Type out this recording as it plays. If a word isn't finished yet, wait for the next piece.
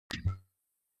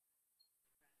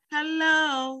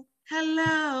Hello,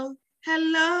 hello,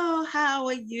 hello, how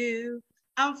are you?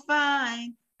 I'm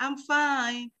fine, I'm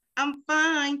fine, I'm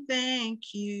fine,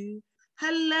 thank you.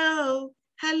 Hello,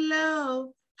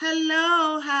 hello,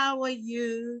 hello, how are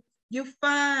you? You're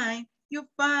fine, you're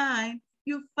fine,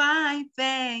 you're fine,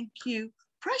 thank you.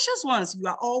 Precious ones, you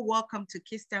are all welcome to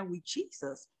Kiss Time with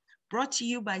Jesus, brought to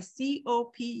you by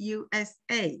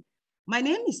COPUSA. My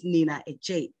name is Nina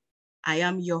Ejay. I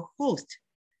am your host.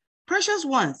 Precious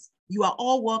ones, you are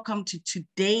all welcome to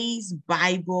today's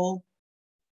Bible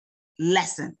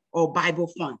lesson or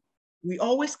Bible fun. We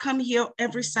always come here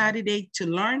every Saturday to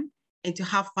learn and to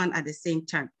have fun at the same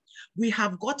time. We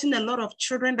have gotten a lot of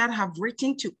children that have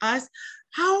written to us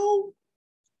how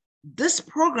this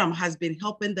program has been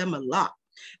helping them a lot.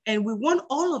 And we want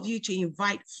all of you to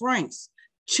invite friends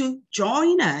to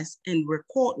join us and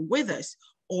record with us.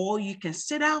 Or you can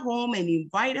sit at home and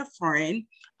invite a friend,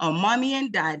 or mommy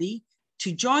and daddy,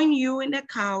 to join you in the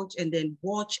couch and then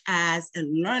watch us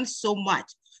and learn so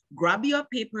much. Grab your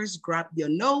papers, grab your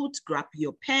notes, grab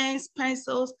your pens,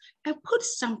 pencils, and put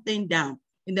something down.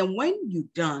 And then when we're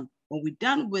done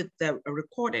with the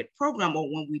recorded program,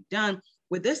 or when we're done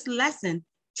with this lesson,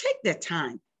 take the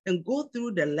time and go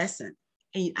through the lesson.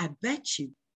 And I bet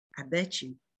you,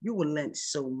 you will learn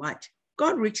so much.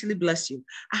 God richly bless you.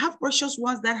 I have precious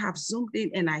ones that have zoomed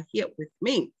in and are here with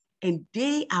me, and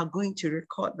they are going to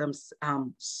record them.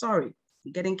 Sorry,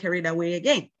 I'm getting carried away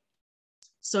again.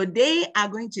 So they are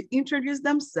going to introduce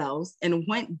themselves, and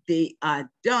when they are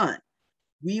done,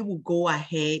 we will go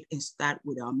ahead and start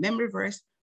with our memory verse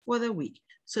for the week.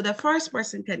 So the first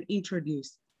person can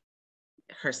introduce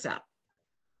herself.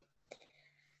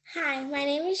 Hi, my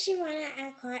name is Shivana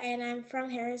Akwa, and I'm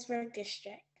from Harrisburg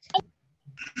District.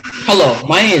 Hello,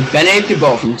 my name is Benedict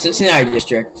Dubois from Cincinnati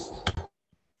District.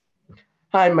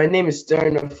 Hi, my name is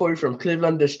Darren Afori from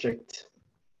Cleveland District.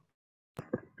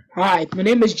 Hi, my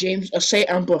name is James Osei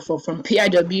Ambofo from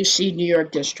PIWC New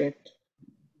York District.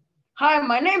 Hi,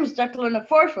 my name is Declan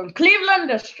Afori from Cleveland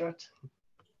District.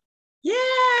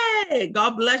 Yay!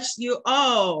 God bless you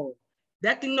all.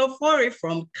 Declan Afori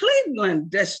from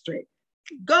Cleveland District.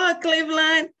 God,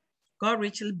 Cleveland. God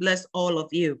richly bless all of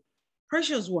you.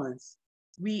 Precious ones,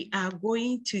 we are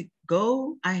going to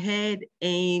go ahead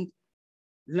and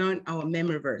learn our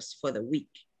memory verse for the week.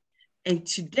 And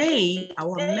today,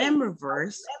 our memory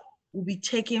verse will be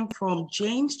taken from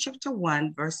James chapter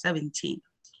 1, verse 17.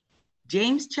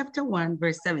 James chapter 1,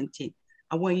 verse 17.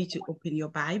 I want you to open your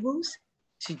Bibles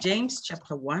to James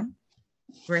chapter 1,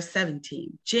 verse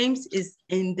 17. James is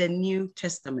in the New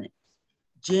Testament.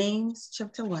 James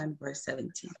chapter 1, verse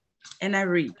 17. And I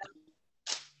read,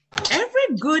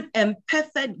 every good and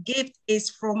perfect gift is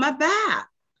from above,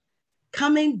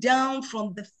 coming down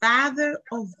from the Father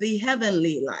of the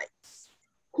heavenly lights,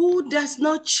 who does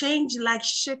not change like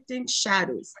shifting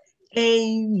shadows.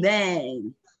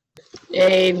 Amen.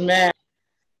 Amen.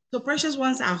 So precious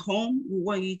ones at home, we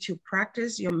want you to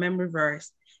practice your memory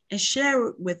verse and share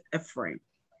it with a friend.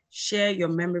 Share your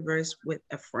memory verse with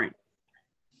a friend.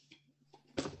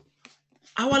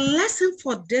 Our lesson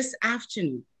for this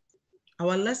afternoon,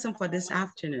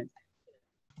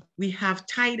 we have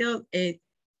titled it,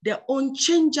 The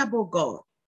Unchangeable God,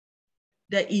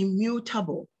 the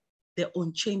Immutable, the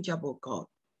Unchangeable God.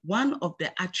 One of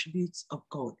the attributes of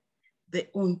God, the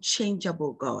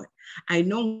unchangeable God. I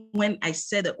know when I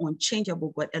said the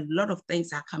unchangeable God, a lot of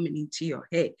things are coming into your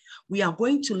head. We are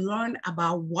going to learn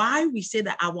about why we say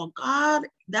that our God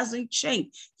doesn't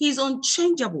change. He's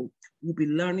unchangeable. We'll be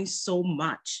learning so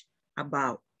much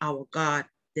about our God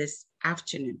this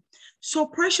afternoon. So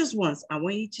precious ones, I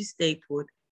want you to stay put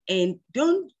and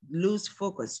don't lose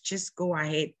focus. Just go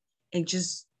ahead and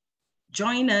just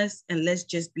join us and let's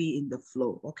just be in the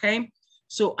flow, okay?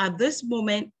 So at this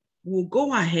moment, we'll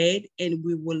go ahead and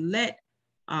we will let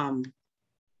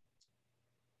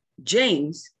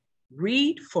James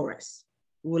read for us.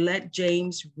 We'll let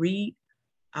James read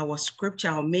our scripture,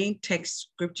 our main text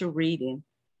scripture reading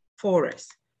for us.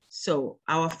 So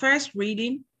our first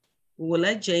reading, we will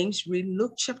let James read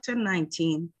Luke chapter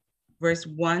 19, verse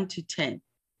 1 to 10.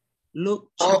 Luke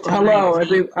chapter 19.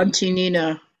 Hello, Auntie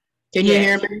Nina. Can you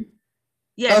hear me?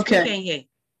 Yes, okay. We can hear.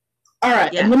 All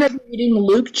right, yeah. I'm going to be reading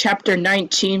Luke chapter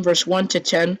 19, verse 1 to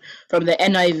 10 from the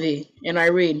NIV, and I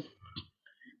read,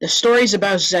 the stories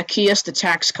about Zacchaeus the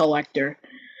tax collector.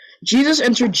 Jesus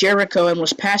entered Jericho and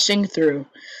was passing through.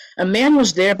 A man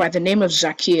was there by the name of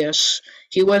Zacchaeus.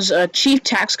 He was a chief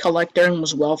tax collector and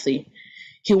was wealthy.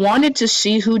 He wanted to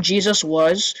see who Jesus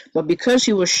was, but because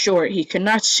he was short, he could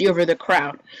not see over the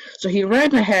crowd. So he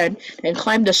ran ahead and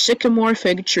climbed a sycamore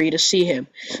fig tree to see him,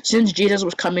 since Jesus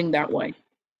was coming that way.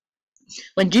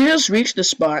 When Jesus reached the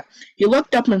spot, he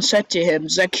looked up and said to him,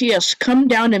 Zacchaeus, come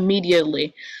down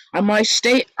immediately. I must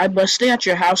stay at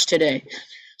your house today.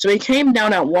 So he came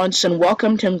down at once and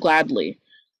welcomed him gladly.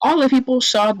 All the people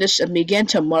saw this and began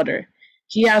to mutter,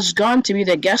 he has gone to be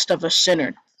the guest of a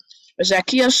sinner. But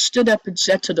Zacchaeus stood up and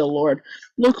said to the Lord,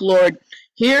 look, Lord,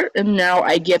 here and now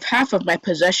I give half of my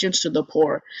possessions to the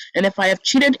poor, and if I have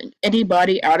cheated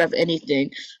anybody out of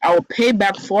anything, I will pay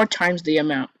back 4 times the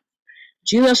amount.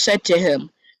 Jesus said to him,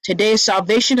 today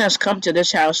salvation has come to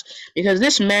this house, because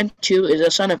this man too is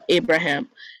a son of Abraham.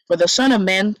 For the Son of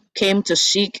Man came to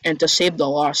seek and to save the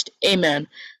lost. Amen.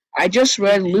 I just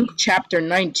read Luke chapter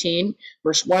 19,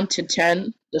 verse 1 to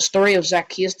 10, the story of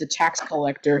Zacchaeus the tax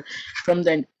collector from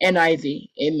the NIV.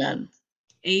 Amen.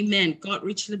 Amen. God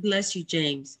richly bless you,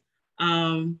 James.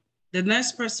 The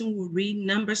next person will read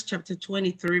Numbers chapter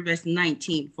 23, verse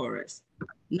 19 for us.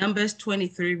 Numbers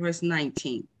 23, verse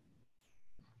 19.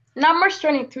 Numbers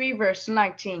 23, verse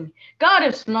 19. God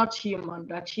is not human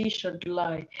that he should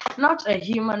lie, not a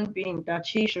human being that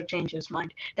he should change his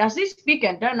mind. Does he speak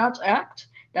and then not act?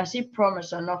 Does he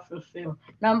promise and not fulfill?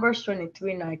 Numbers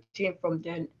 23, 19 from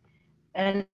the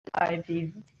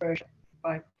NIV version.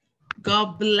 Bye.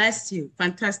 God bless you.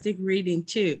 Fantastic reading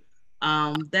too.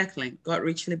 Declan, God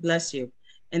richly bless you.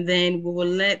 And then we will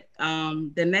let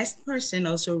the next person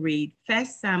also read 1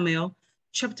 Samuel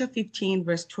chapter 15,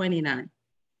 verse 29.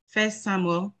 1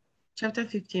 Samuel chapter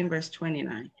 15, verse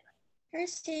 29. 1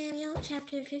 Samuel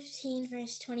chapter 15,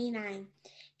 verse 29.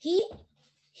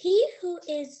 He who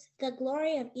is the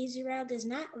glory of Israel does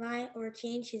not lie or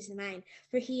change his mind,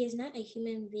 for he is not a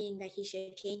human being that he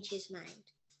should change his mind.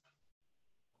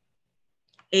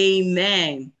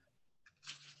 Amen.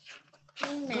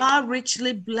 Amen. God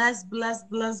richly bless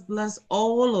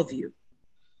all of you.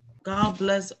 God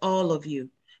bless all of you.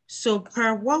 So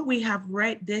per what we have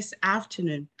read this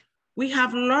afternoon, we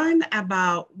have learned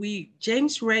about,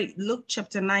 James read Luke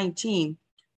chapter 19,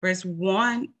 verse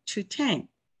 1 to 10.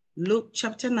 Luke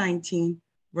chapter 19,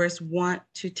 verse 1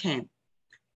 to 10.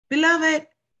 Beloved,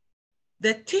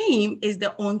 the theme is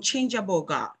the unchangeable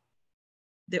God.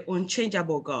 The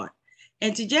unchangeable God.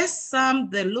 And to just sum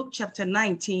the Luke chapter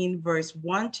 19, verse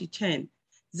 1 to 10,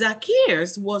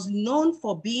 Zacchaeus was known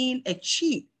for being a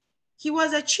cheat. He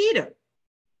was a cheater.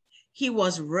 He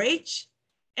was rich,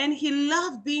 and he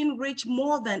loved being rich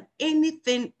more than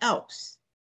anything else.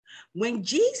 When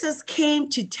Jesus came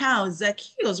to town,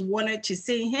 Zacchaeus wanted to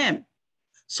see him.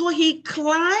 So he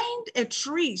climbed a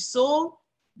tree so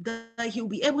that he'll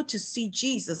be able to see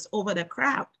Jesus over the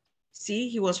crowd. See,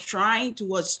 he was trying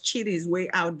to cheat his way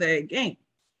out there again.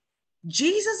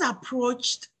 Jesus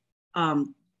approached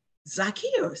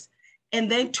Zacchaeus and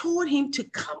then told him to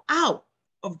come out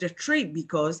of the tree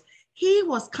because he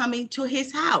was coming to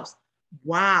his house.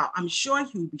 Wow, I'm sure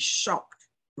he'll be shocked,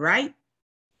 right?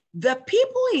 The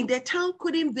people in the town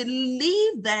couldn't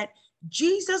believe that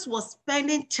Jesus was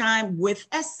spending time with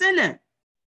a sinner.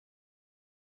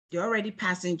 They're already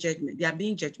passing judgment. They are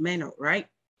being judgmental, right?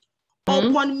 Mm-hmm.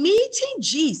 Upon meeting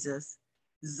Jesus,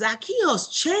 Zacchaeus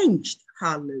changed.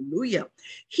 Hallelujah.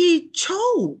 He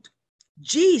told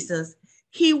Jesus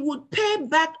he would pay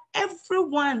back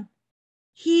everyone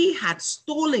he had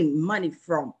stolen money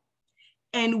from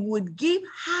and would give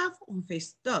half of his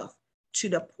stuff to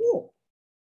the poor.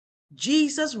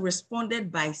 Jesus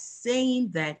responded by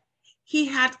saying that he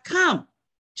had come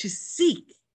to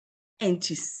seek and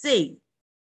to save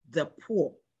the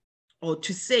poor, or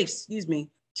to save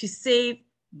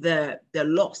the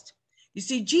lost. You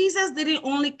see, Jesus didn't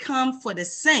only come for the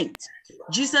saints.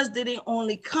 Jesus didn't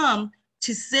only come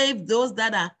to save those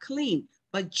that are clean,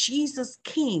 but Jesus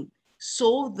came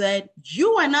so that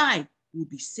you and I will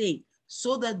be saved,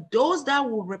 so that those that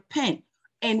will repent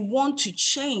and want to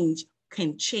change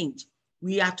can change.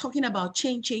 We are talking about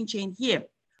change here.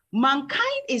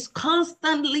 Mankind is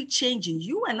constantly changing.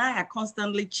 You and I are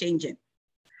constantly changing.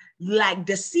 Like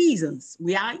the seasons,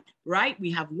 we are, right?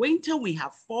 We have winter, we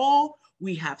have fall,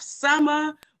 we have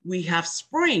summer, we have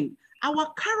spring.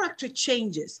 Our character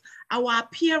changes, our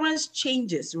appearance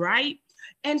changes, right?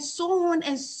 And so on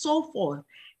and so forth.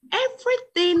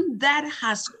 Everything that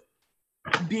has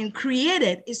been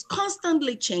created is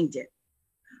constantly changing.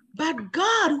 But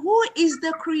God, who is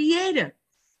the creator,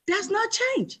 does not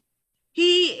change.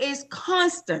 He is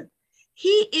constant.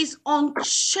 He is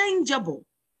unchangeable.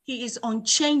 He is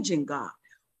unchanging God.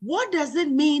 What does it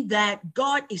mean that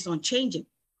God is unchanging?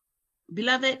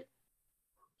 Beloved,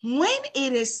 when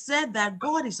it is said that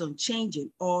God is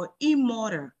unchanging or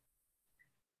immortal,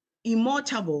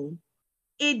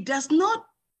 it does not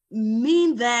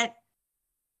mean that,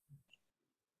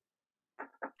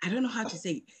 I don't know how to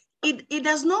say it. It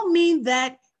does not mean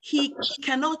that he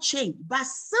cannot change, but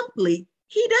simply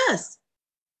he does.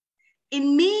 It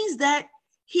means that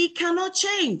he cannot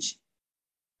change.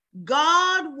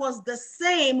 God was the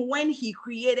same when he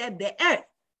created the earth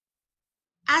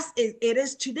as it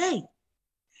is today.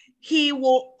 He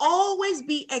will always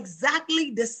be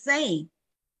exactly the same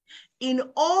in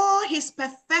all his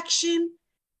perfection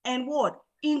and what?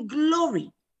 In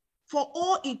glory. For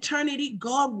all eternity,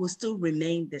 God will still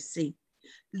remain the same.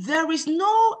 There is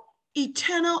no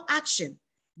eternal action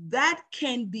that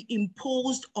can be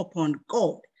imposed upon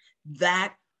God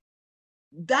that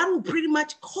will pretty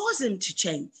much cause him to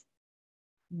change.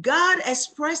 God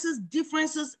expresses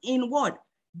differences in what?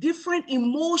 Different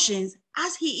emotions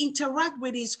as he interacts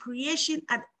with his creation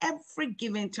at every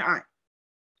given time.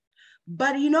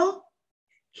 But you know,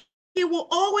 he will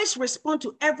always respond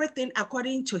to everything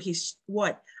according to his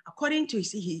what? According to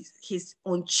his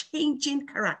unchanging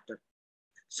character.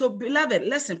 So beloved,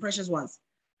 listen, precious ones,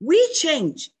 we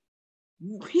change.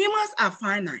 Humans are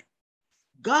finite.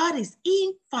 God is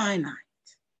infinite.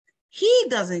 He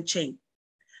doesn't change.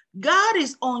 God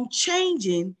is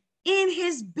unchanging in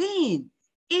his being,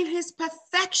 in his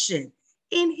perfection,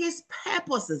 in his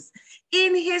purposes,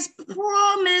 in his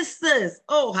promises.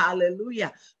 Oh,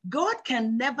 hallelujah. God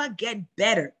can never get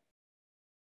better,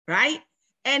 right?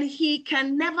 And he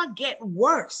can never get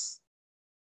worse.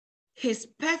 His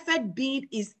perfect being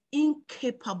is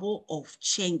incapable of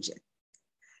changing.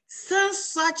 Since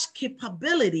such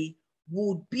capability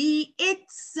would be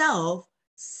itself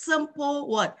simple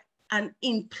what? An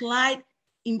implied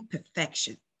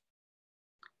imperfection.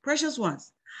 Precious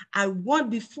ones, I want,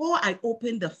 before I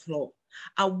open the floor,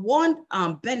 I want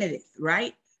Benedict,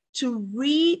 right, to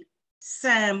read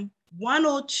Psalm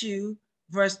 102,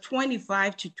 verse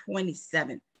 25 to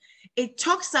 27. It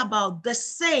talks about the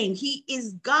same. He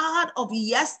is God of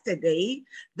yesterday,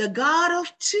 the God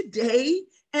of today,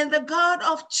 and the God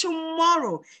of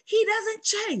tomorrow. He doesn't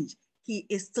change. He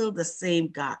is still the same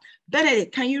God.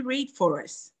 Benedict, can you read for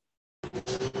us?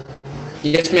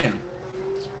 Yes, ma'am.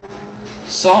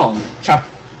 Psalm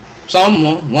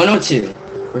 102,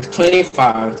 verse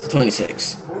 25 to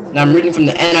 26. Now I'm reading from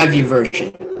the NIV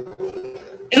version.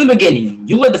 In the beginning,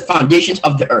 you laid the foundations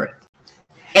of the earth,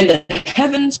 and the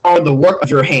heavens are the work of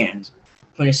your hands.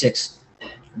 26.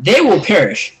 They will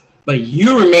perish, but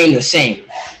you remain the same.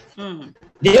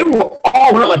 They will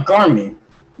all wear like garment,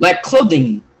 like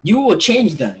clothing. You will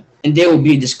change them, and they will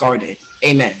be discarded.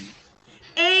 Amen.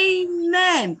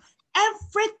 Amen.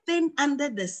 Everything under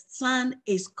the sun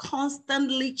is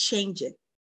constantly changing.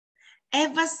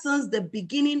 Ever since the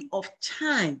beginning of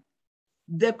time,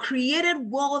 the created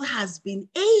world has been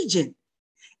aging.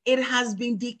 It has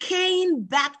been decaying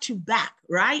back to back,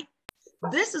 right?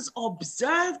 This is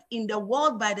observed in the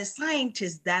world by the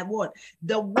scientists that what?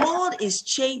 The world is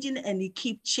changing and it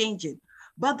keeps changing.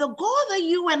 But the God that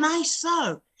you and I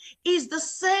serve is the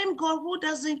same God who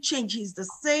doesn't change. He's the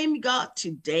same God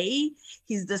today.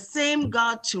 He's the same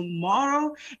God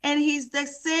tomorrow. And he's the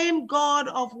same God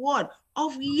of what?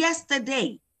 Of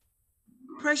yesterday.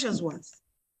 Precious ones,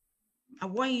 I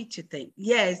want you to think.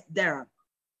 Yes, Darren.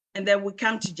 And then we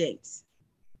come to James.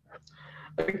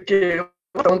 Okay,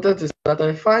 what I wanted to say that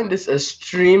I find this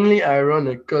extremely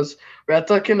ironic because we are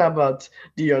talking about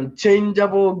the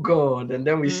unchangeable God, and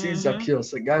then we see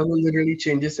Zacchaeus, a guy who literally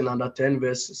changes in under 10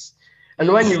 verses.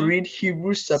 And when you read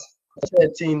Hebrews chapter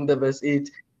 13, the verse 8,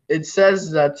 it says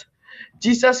that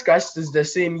Jesus Christ is the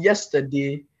same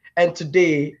yesterday and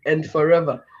today and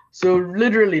forever. So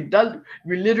literally, that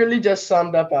we literally just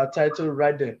summed up our title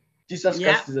right there. Jesus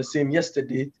Christ is the same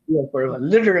yesterday, today, and forever.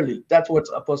 Literally, that's what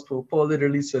Apostle Paul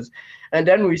literally says. And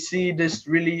then we see this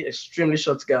really extremely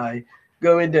short guy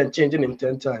going there and changing him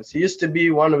 10 times. He used to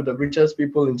be one of the richest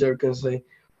people in Jericho and say,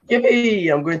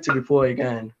 "Yippee, I'm going to be poor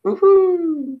again."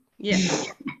 Woohoo! Yeah,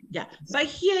 yeah. But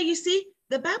here you see,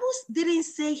 the Bible didn't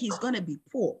say he's going to be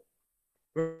poor,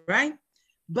 right?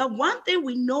 But one thing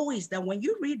we know is that when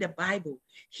you read the Bible,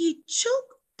 he took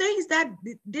things that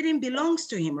didn't belong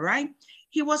to him, right?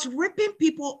 He was ripping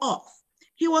people off.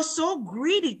 He was so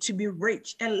greedy to be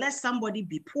rich and let somebody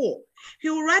be poor. He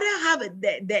would rather have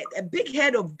a big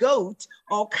head of goat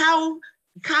or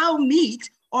cow meat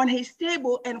on his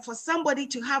table and for somebody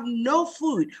to have no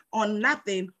food or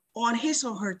nothing on his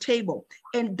or her table.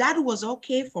 And that was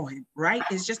okay for him, right?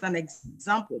 It's just an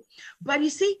example. But you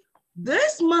see,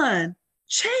 this man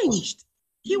changed.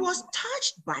 He was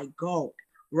touched by God,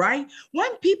 right?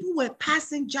 When people were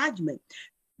passing judgment,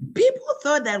 people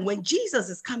thought that when Jesus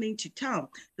is coming to town,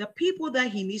 the people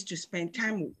that he needs to spend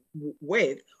time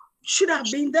with should have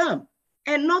been them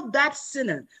and not that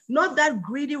sinner, not that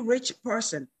greedy rich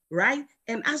person, right?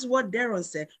 And as what Darren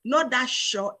said, not that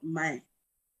short man,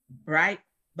 right?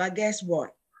 But guess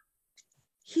what?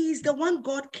 He's the one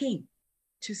God came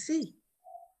to see,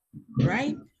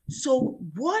 right? So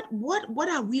what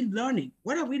are we learning?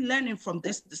 What are we learning from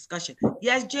this discussion?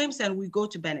 Yes, James, and we go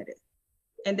to Benedict,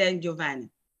 and then Giovanni.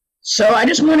 So I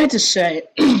just wanted to say,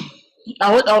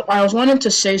 I was wanting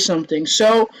to say something.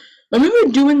 So when we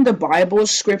were doing the Bible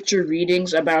scripture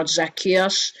readings about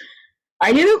Zacchaeus,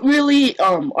 I didn't really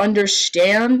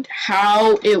understand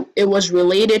how it was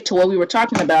related to what we were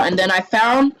talking about. And then I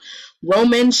found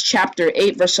Romans chapter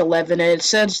 8, verse 11, and it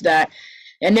says that,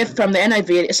 and if from the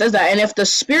NIV, it says that, and if the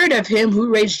spirit of him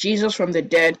who raised Jesus from the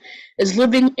dead is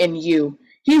living in you,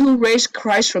 he who raised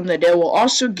Christ from the dead will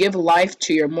also give life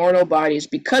to your mortal bodies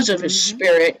because of his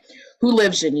spirit who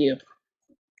lives in you.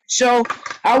 So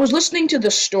I was listening to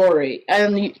the story,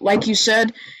 and like you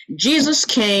said, Jesus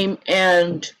came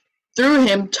and through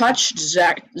him touched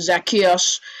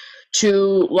Zacchaeus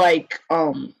to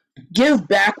give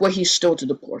back what he stole to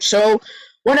the poor. So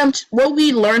what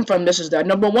we learned from this is that,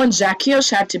 number one, Zacchaeus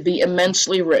had to be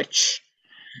immensely rich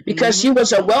because he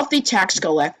was a wealthy tax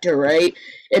collector, right?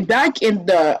 And back in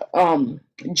the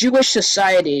Jewish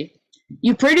society,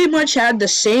 you pretty much had the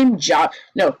same job.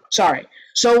 No, sorry.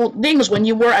 So things, when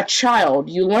you were a child,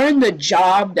 you learned the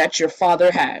job that your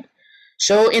father had.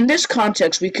 So in this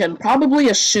context, we can probably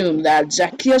assume that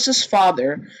Zacchaeus'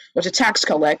 father was a tax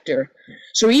collector.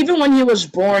 So even when he was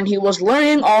born, he was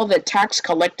learning all the tax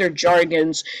collector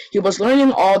jargons. He was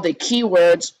learning all the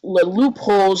keywords, the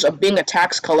loopholes of being a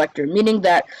tax collector, meaning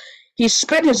that he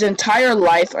spent his entire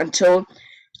life until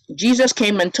Jesus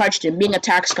came and touched him being a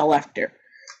tax collector.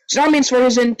 So that means for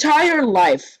his entire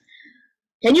life,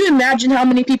 can you imagine how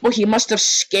many people he must have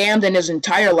scammed in his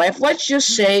entire life? Let's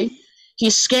just say he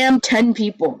scammed 10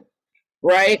 people,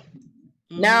 right?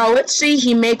 Now, let's say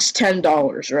he makes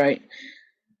 $10, right?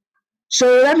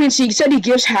 So that means he said he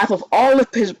gives half of all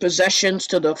of his possessions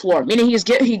to the poor, meaning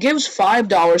he gives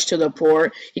 $5 to the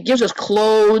poor. He gives his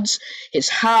clothes, his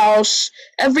house,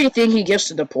 everything he gives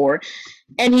to the poor.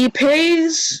 And he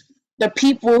pays the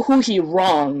people who he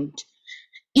wronged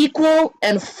equal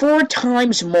and 4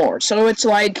 times more. So it's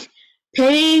like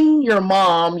paying your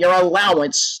mom your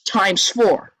allowance times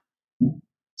 4.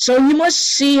 So you must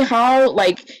see how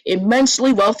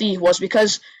immensely wealthy he was,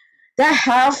 because that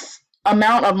half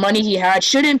amount of money he had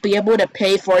shouldn't be able to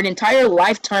pay for an entire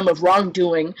lifetime of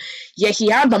wrongdoing, yet he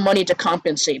had the money to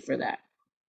compensate for that.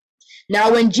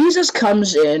 Now when Jesus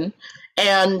comes in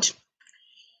and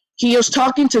he was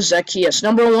talking to Zacchaeus,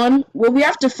 number one, what we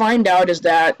have to find out is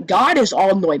that God is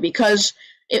all-knowing, because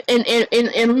in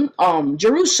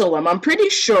Jerusalem,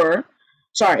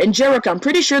 in Jericho, I'm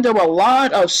pretty sure there were a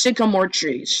lot of sycamore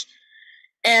trees,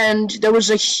 and there was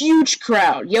a huge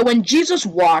crowd. Yet when Jesus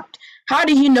walked, how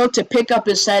did he know to pick up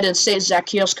his head and say,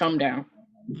 Zacchaeus, come down?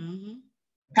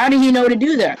 How did he know to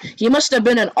do that? He must have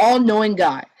been an all-knowing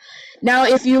God. Now,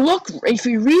 if you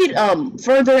read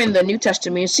further in the New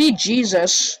Testament, you see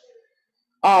Jesus.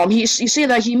 You see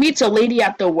that he meets a lady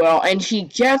at the well, and he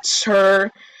gets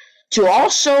her to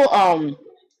also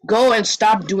go and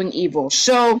stop doing evil.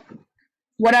 So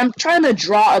what I'm trying to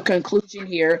draw a conclusion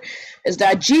here is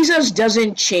that Jesus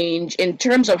doesn't change in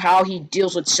terms of how he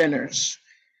deals with sinners.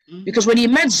 Because when he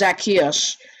met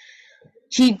Zacchaeus,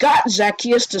 he got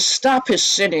Zacchaeus to stop his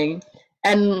sinning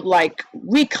and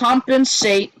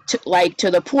recompensate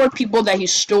to the poor people that he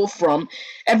stole from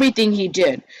everything he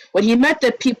did. When he met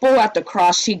the people at the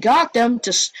cross, he got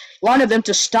one of them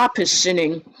to stop his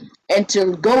sinning and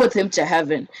to go with him to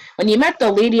heaven. When he met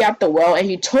the lady at the well and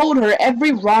he told her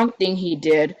every wrong thing he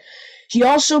did, he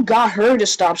also got her to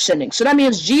stop sinning. So that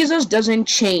means Jesus doesn't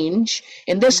change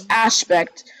in this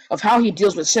aspect of how he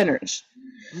deals with sinners.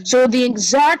 So the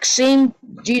exact same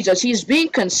Jesus, he's being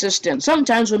consistent.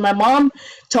 Sometimes when my mom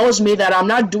tells me that I'm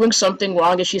not doing something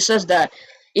wrong, and she says that,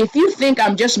 if you think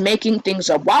I'm just making things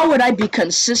up, why would I be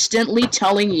consistently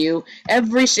telling you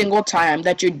every single time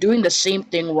that you're doing the same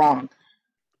thing wrong?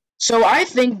 So I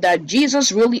think that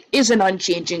Jesus really is an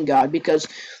unchanging God, because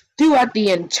throughout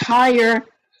the entire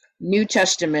New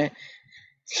Testament,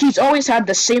 he's always had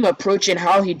the same approach in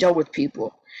how he dealt with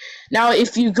people. Now,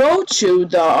 if you go to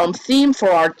the theme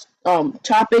for our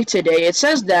topic today, it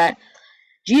says that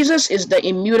Jesus is the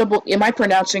immutable, am I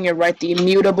pronouncing it right, the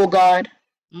immutable God?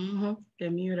 The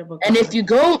immutable God. And if you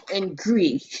go in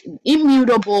Greek,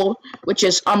 immutable, which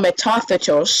is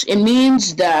ametaphetos, it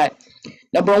means that,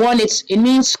 number one, it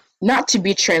means not to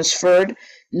be transferred,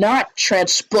 not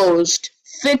transposed,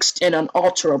 fixed and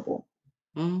unalterable.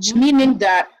 So meaning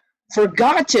that for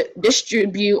God to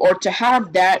distribute or to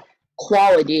have that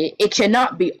quality, it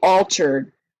cannot be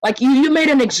altered Like you made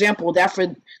an example that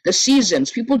for the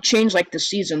seasons, people change like the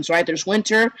seasons, right? There's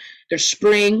winter, there's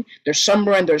spring, there's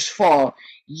summer, and there's fall.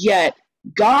 Yet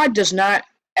God does not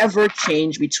ever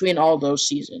change between all those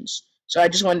seasons. So I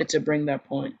just wanted to bring that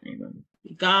point. Amen.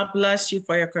 God bless you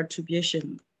for your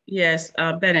contribution. Yes,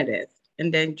 Benedict,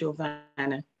 and then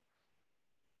Giovanna.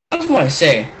 I just want to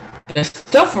say, the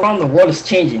stuff around the world is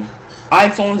changing.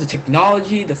 iPhones, the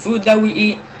technology, the food that we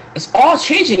eat, it's all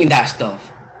changing in that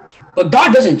stuff. But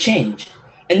God doesn't change.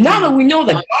 And now that we know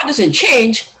that God doesn't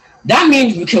change, that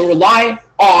means we can rely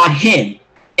on Him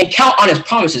and count on His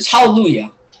promises.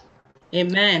 Hallelujah.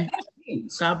 Amen.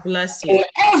 God bless you.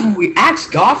 Whenever we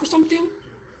ask God for something,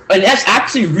 and that's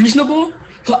actually reasonable,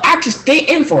 He'll actually stay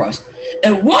in for us.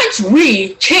 And once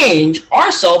we change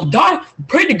ourselves, God,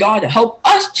 pray to God to help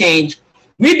us change,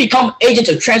 we become agents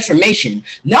of transformation.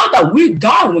 Now that when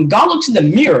God looks in the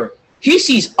mirror, He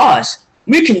sees us.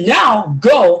 We can now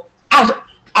go as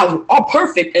all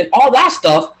perfect and all that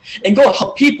stuff and go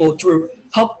help people to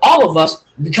help all of us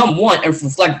become one and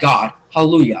reflect God.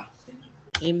 Hallelujah.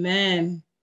 Amen.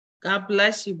 God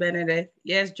bless you, Benedict.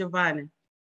 Yes, Giovanni.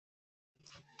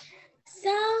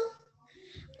 So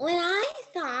when I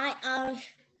thought of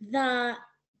the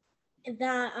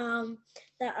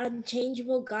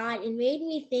unchangeable God, it made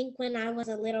me think when I was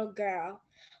a little girl.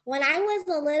 When I was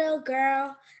a little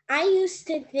girl, I used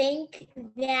to think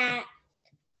that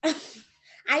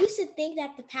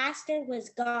the pastor was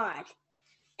God.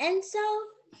 And so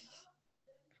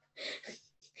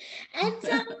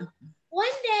one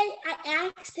day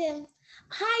I asked him,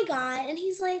 "Hi, God." And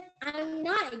he's like, "I'm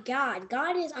not God.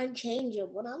 God is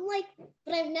unchangeable." And I'm like,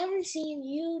 "But I've never seen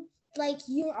you, like,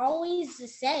 you're always the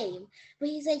same." But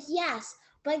he's like, "Yes,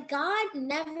 but God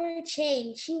never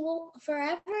changed. He will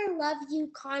forever love you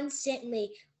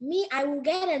constantly. Me, I will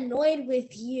get annoyed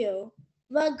with you.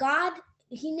 But God,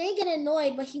 He may get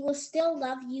annoyed, but He will still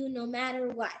love you no matter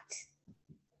what."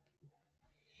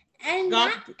 And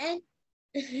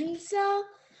so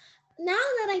now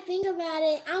that I think about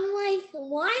it, I'm like,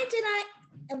 why did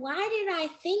I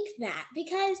think that?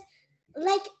 Because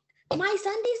like my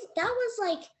Sundays, that was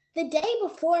like the day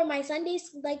before my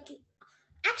Sundays, like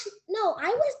actually no,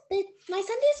 my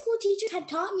Sunday school teacher had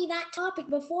taught me that topic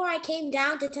before I came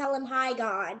down to tell him, "Hi,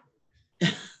 God."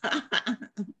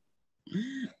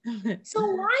 So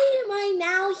why am I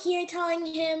now here telling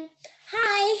him,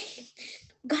 "Hi,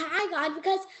 God,"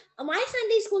 because my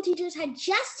Sunday school teachers had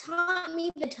just taught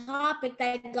me the topic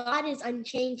that God is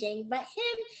unchanging, but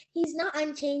He's not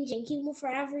unchanging. He will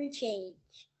forever change.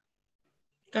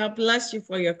 God bless you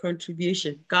for your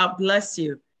contribution. God bless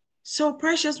you. So,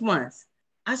 precious ones,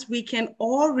 as we can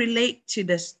all relate to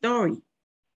the story,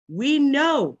 we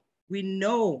know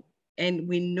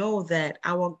that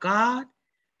our God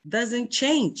doesn't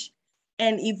change.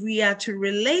 And if we are to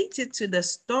relate it to the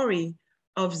story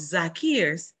of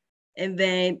Zacchaeus, and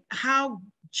then how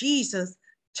Jesus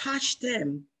touched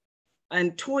him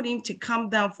and told him to come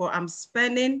down, for I'm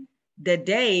spending the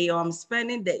day or I'm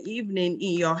spending the evening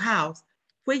in your house,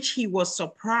 which he was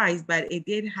surprised, but it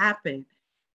did happen.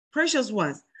 Precious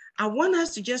ones, I want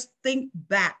us to just think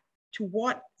back to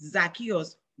what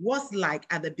Zacchaeus was like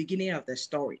at the beginning of the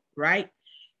story, right?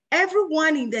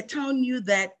 Everyone in the town knew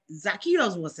that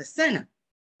Zacchaeus was a sinner,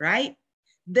 right?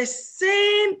 The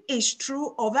same is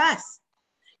true of us.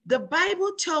 The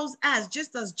Bible tells us,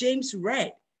 just as James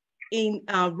read in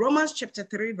Romans chapter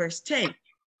 3, verse 10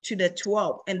 to the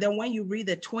 12, and then when you read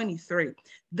the 23,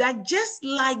 that just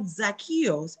like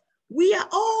Zacchaeus, we are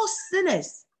all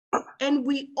sinners and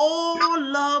we all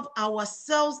love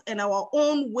ourselves and our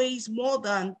own ways more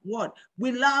than what?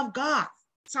 We love God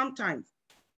sometimes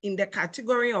in the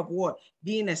category of what?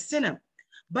 Being a sinner.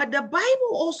 But the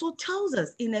Bible also tells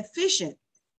us in Ephesians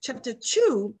chapter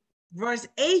 2, verse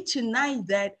 8 to 9,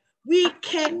 that we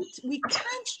can't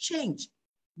change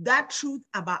that truth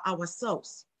about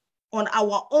ourselves on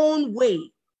our own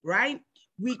way, right?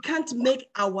 We can't make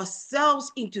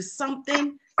ourselves into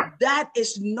something that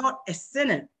is not a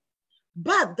sinner.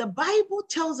 But the Bible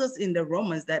tells us in the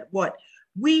Romans that what?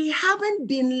 We haven't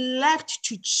been left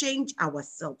to change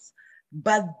ourselves,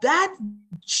 but that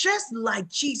just like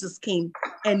Jesus came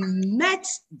and met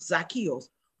Zacchaeus,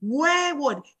 where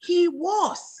what? He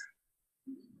was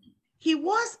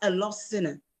a lost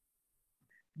sinner.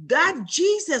 That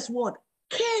Jesus what?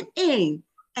 Came in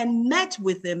and met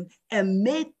with him and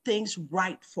made things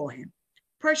right for him.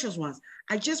 Precious ones,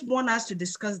 I just want us to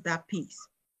discuss that piece.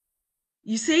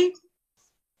 You see,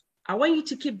 I want you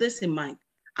to keep this in mind.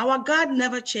 Our God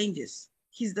never changes.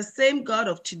 He's the same God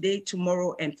of today,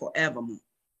 tomorrow, and forevermore,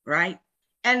 right?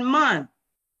 And man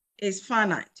is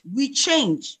finite. We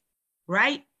change,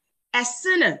 right? a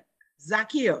sinner,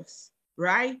 Zacchaeus,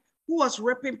 right, who was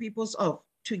ripping people's off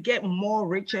to get more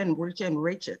richer and richer and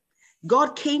richer.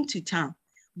 God came to town.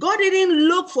 God didn't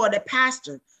look for the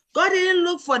pastor. God didn't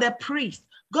look for the priest.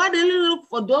 God didn't look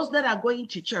for those that are going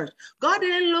to church. God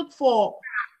didn't look for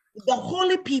the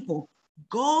holy people.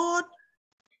 God,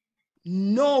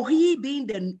 no, he being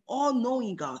the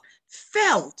all-knowing God,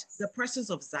 felt the presence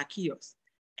of Zacchaeus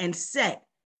and said,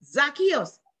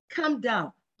 Zacchaeus, come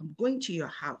down. I'm going to your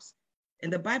house.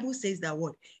 And the Bible says that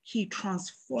what? He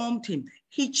transformed him.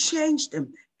 He changed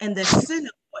him. And the sinner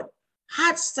what?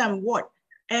 Had some what?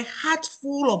 A heart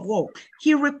full of woe.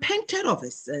 He repented of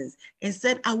his sins and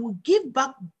said, I will give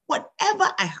back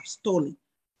whatever I have stolen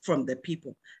from the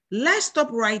people. Let's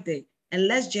stop right there and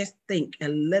let's just think a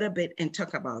little bit and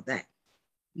talk about that.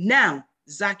 Now,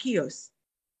 Zacchaeus,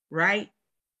 right,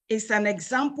 is an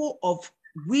example of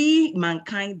we,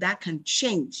 mankind, that can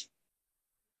change.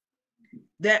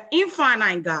 The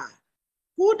infinite God,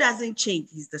 who doesn't change,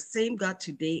 he's the same God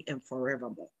today and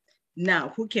forevermore.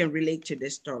 Now, who can relate to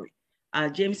this story?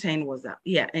 James Hayne was up.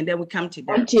 Yeah, and then we come to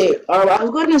that. Okay, I was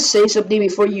going to say something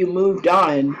before you moved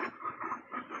on.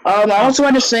 I also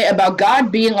want to say about God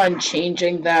being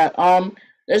unchanging that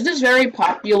there's this very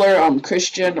popular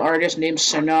Christian artist named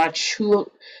Sinach who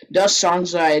does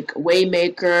songs like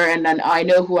Waymaker and then I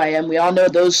Know Who I Am. We all know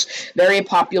those very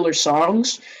popular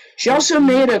songs. She also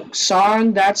made a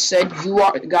song that said you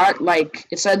are God, like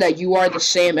it said that you are the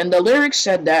same, and the lyrics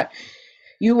said that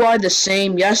you are the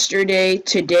same yesterday,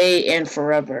 today, and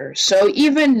forever. So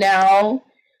even now,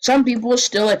 some people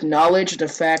still acknowledge the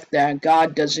fact that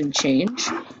God doesn't change.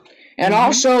 And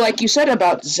also, like you said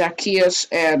about Zacchaeus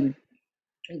and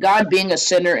God being a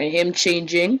sinner and him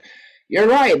changing, you're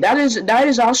right. That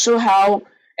is also how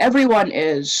everyone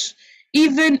is.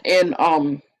 Even in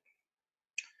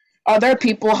other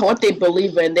people, what they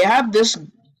believe in, they have this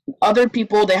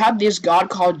God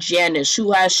called Janus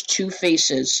who has two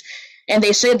faces. And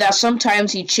they say that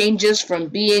sometimes he changes from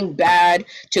being bad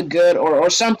to good or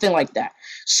something like that.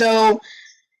 So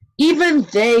even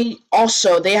they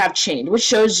have changed, which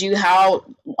shows you how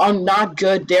not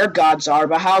good their gods are,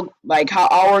 but how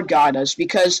our God is,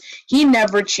 because he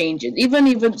never changes.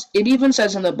 It even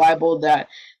says in the Bible that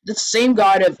the same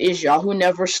God of Israel who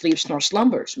never sleeps nor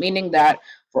slumbers, meaning that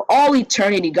for all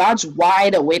eternity, God's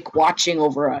wide awake watching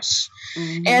over us.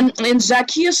 And in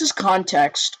Zacchaeus'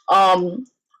 context,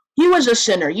 he was a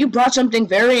sinner. You brought something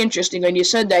very interesting when you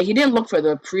said that he didn't look for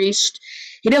the priest.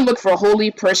 He didn't look for a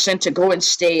holy person to go and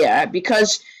stay at,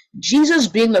 because Jesus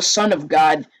being the Son of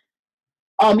God,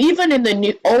 even in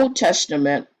the Old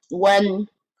Testament, when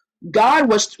God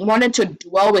wanted to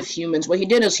dwell with humans, what he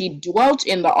did is he dwelt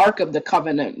in the Ark of the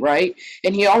Covenant, right?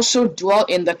 And he also dwelt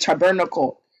in the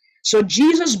tabernacle. So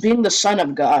Jesus being the Son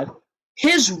of God,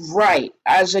 his right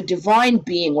as a divine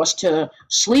being was to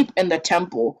sleep in the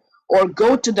temple or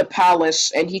go to the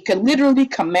palace, and he could literally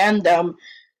command them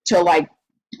to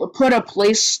put a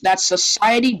place that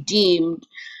society deemed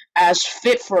as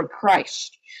fit for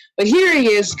Christ. But here he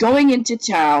is going into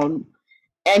town,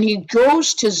 and he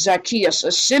goes to Zacchaeus,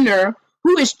 a sinner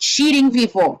who is cheating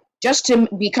people just to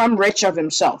become rich of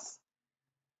himself.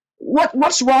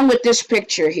 What's wrong with this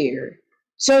picture here?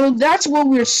 So that's what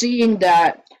we're seeing,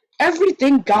 that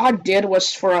everything God did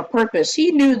was for a purpose.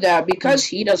 He knew that because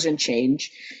he doesn't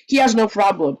change, he has no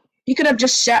problem. He could have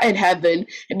just sat in heaven,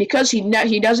 and because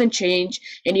he doesn't change,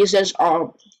 and he's his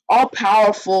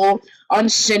all-powerful,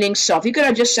 unsinning self, he could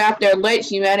have just sat there and let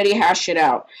humanity hash it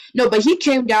out. No, but he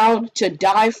came down to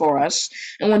die for us,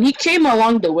 and when he came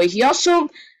along the way, he also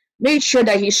made sure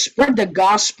that he spread the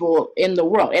gospel in the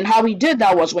world. And how he did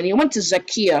that was when he went to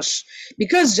Zacchaeus,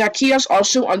 because Zacchaeus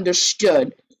also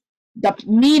understood the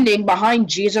meaning behind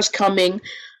Jesus coming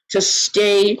to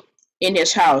stay in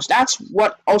his house. That's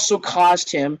what also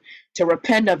caused him to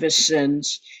repent of his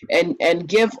sins and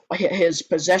give his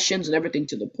possessions and everything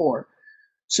to the poor.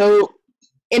 So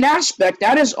in aspect,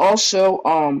 that is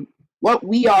also what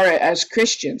we are as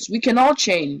Christians. We can all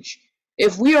change.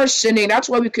 If we are sinning, that's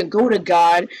why we can go to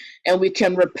God and we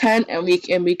can repent and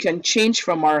we can change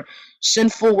from our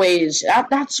sinful ways.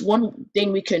 That's one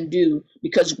thing we can do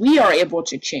because we are able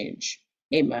to change.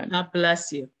 Amen. God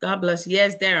bless you. God bless you.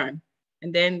 Yes, Darren.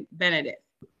 And then Benedict.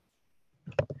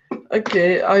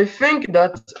 Okay, I think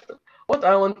that what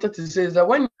I wanted to say is that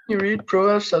when you read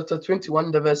Proverbs chapter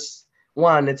 21, the verse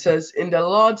 1, it says, in the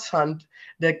Lord's hand,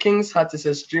 the king's heart is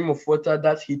a stream of water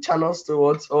that he channels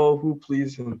towards all who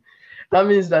please him. That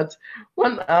means that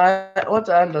what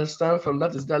I understand from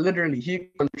that is that literally he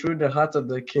controls the heart of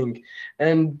the king.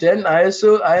 And then I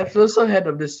have also heard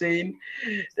of the saying,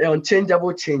 the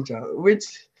unchangeable changer,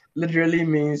 which literally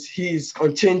means he is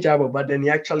unchangeable, but then he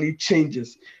actually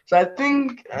changes. So I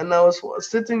think, and I was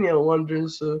sitting here wondering,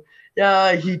 so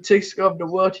yeah, he takes care of the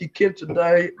world, he came to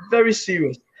die, very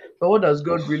serious. But what does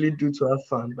God really do to have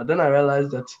fun? But then I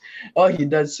realized that all he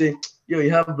does say, yo, you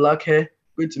have black hair,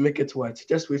 going to make it white.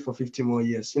 Just wait for 50 more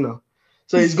years, you know.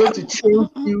 So he's going to change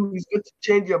you, he's going to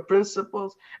change your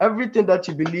principles, everything that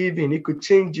you believe in, he could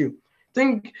change you.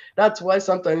 Think that's why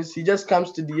sometimes he just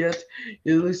comes to the earth,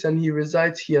 he looks and he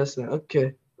resides here. So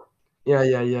okay, yeah,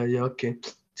 okay.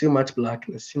 Too much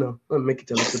blackness, you know. Let me make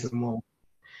it a little bit more.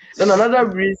 Then another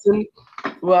reason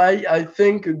why I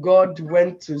think God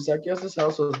went to Zacchaeus'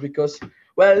 house was because,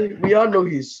 well, we all know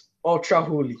he's ultra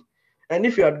holy. And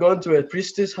if you had gone to a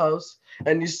priest's house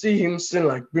and you see him sing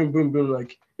like boom, boom, boom,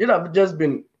 like you'd have just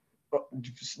been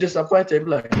disappointed.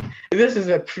 Like, this is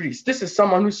a priest. This is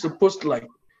someone who's supposed to like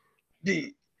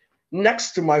be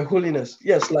next to my holiness.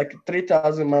 Yes, like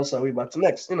 3,000 miles away, but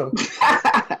next, you know.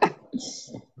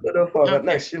 But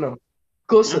next, you know,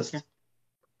 closest. Okay.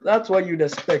 That's what you'd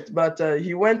expect. But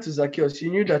he went to Zacchaeus. He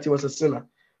knew that he was a sinner.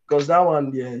 Because that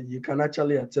one, yeah, you can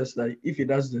actually attest that if he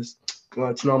does this, well,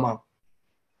 it's normal.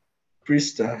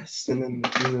 Priest sinning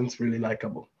isn't really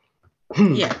likable.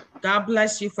 Yeah, God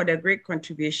bless you for the great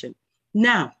contribution.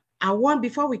 Now,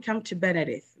 before we come to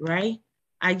Benedict, right?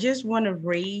 I just want to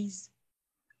raise,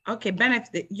 okay,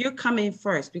 Benedict, you come in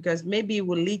first because maybe it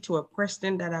will lead to a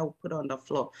question that I will put on the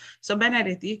floor. So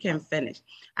Benedict, you can finish.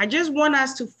 I just want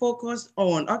us to focus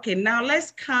on, okay, now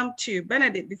let's come to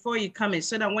Benedict before you come in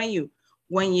so that when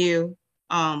you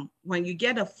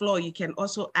get the floor, you can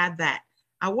also add that.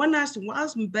 I want us to,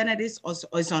 whilst Benedict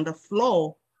is on the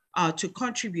floor to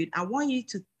contribute, I want you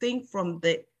to think from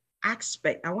the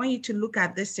aspect. I want you to look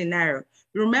at this scenario.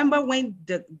 Remember when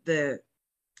the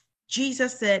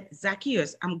Jesus said,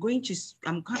 Zacchaeus, I'm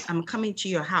coming to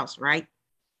your house, right?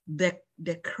 The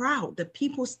crowd, the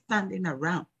people standing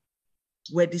around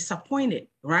were disappointed,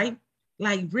 right?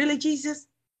 Like, really, Jesus,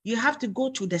 you have to go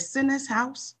to the sinner's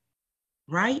house,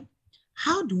 right?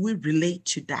 How do we relate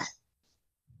to that?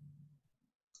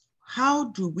 How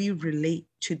do we relate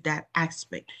to that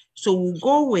aspect? So we'll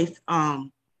go with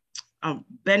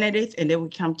Benedict, and then we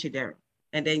come to Darren,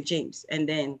 and then James, and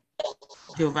then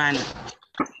Giovanna.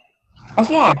 I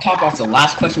just want to talk off the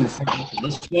last question before we get to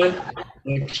this one,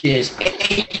 which is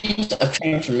agents of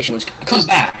transformation, which comes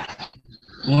back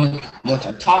once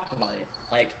I talk about it.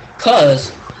 Like,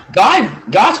 because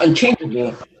God's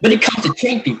unchangeable, but he comes to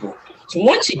change people. So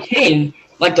once he came,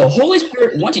 like the Holy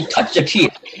Spirit, once he touches a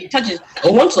kid,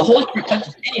 once the Holy Spirit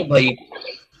touches anybody,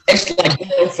 it's like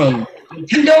going from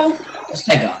Nintendo to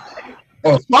Sega,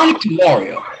 or Sonic to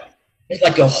Mario. It's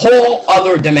like a whole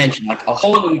other dimension, like a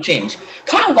whole new change.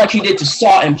 Kind of like he did to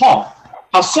Saul and Paul.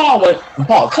 How Saul went from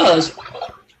Paul, because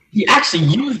he actually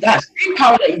used that same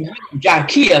power that he used with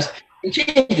Zacchaeus and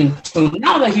changed him. So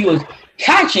now that he was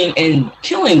catching and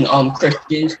killing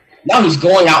Christians, now he's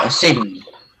going out and saving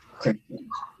Christians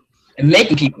and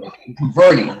making people and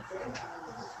converting them.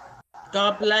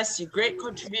 God bless you. Great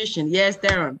contribution. Yes,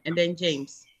 Darren, and then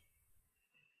James.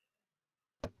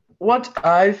 What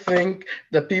I think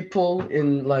the people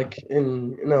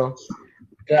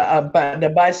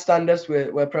the bystanders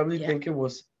were probably thinking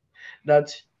was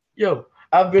that, yo,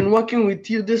 I've been working with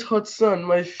you this hot sun,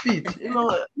 my feet. You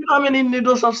know how many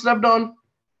needles I've stepped on?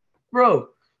 Bro,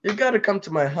 you gotta come to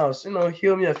my house,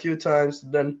 heal me a few times,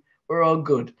 then we're all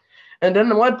good. And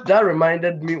then what that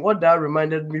reminded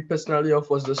me personally of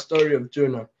was the story of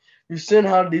Jonah. You've seen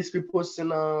how these people sin,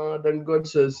 then God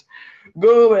says,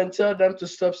 go and tell them to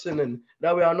stop sinning,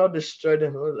 that we are not destroyed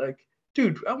them. I was like,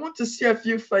 dude, I want to see a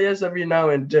few fires every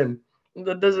now and then. In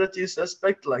the desert, you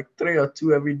suspect like 3 or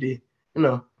 2 every day,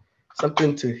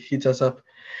 something to heat us up.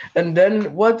 And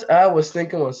then what I was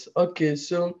thinking was, okay,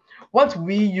 so what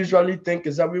we usually think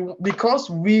is that because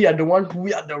we are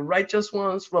the righteous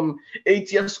ones from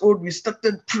 8 years old, we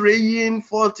started praying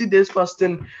 40 days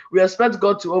fasting. We expect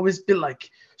God to always be like,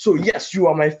 so yes, you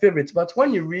are my favorite. But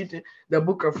when you read the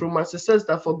book of Romans, it says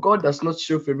that for God does not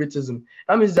show favoritism.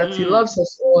 That means that he loves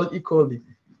us all equally,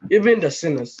 even the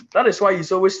sinners. That is why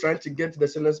he's always trying to get the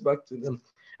sinners back to them.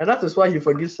 And that is why he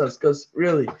forgives us, because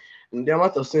really, the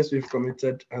amount of sins we've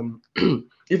committed, if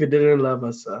he didn't love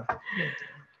us,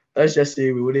 let's just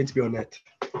say we wouldn't be on it.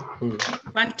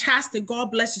 Fantastic.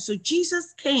 God bless you. So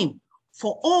Jesus came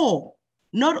for all,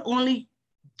 not only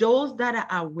those that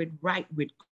are right with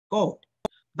God,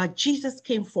 but Jesus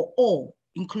came for all,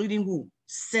 including who?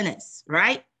 Sinners,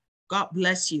 right? God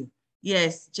bless you.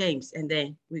 Yes, James. And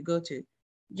then we go to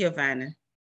Giovanna.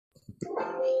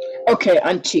 Okay,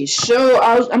 Auntie. So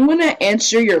I'm going to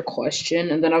answer your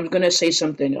question, and then I'm going to say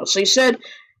something else. So you said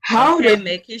How Okay, did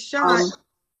make it short.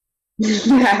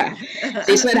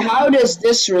 they said, how does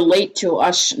this relate to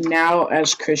us now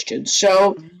as Christians?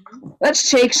 So Mhm.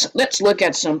 let's look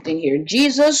at something here.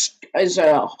 Jesus is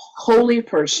a holy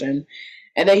person,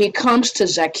 and then he comes to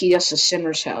Zacchaeus, a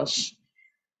sinner's house.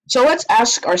 So let's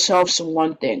ask ourselves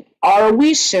one thing. Are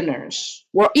we sinners?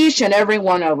 Well, each and every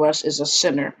one of us is a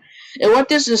sinner. And what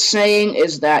this is saying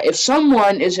is that if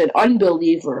someone is an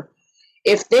unbeliever,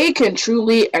 if they can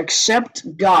truly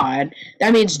accept God,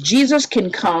 that means Jesus can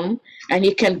come and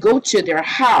he can go to their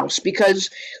house, because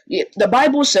the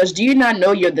Bible says, "Do you not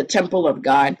know you're the temple of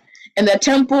God?" And the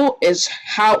temple is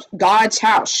God's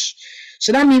house.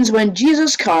 So that means when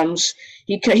Jesus comes,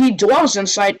 he dwells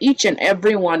inside each and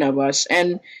every one of us.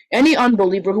 And any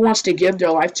unbeliever who wants to give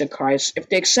their life to Christ, if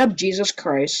they accept Jesus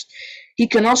Christ, he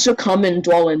can also come and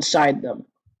dwell inside them.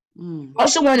 Mm. I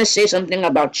also want to say something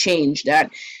about change,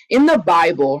 that in the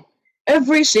Bible,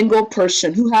 every single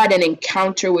person who had an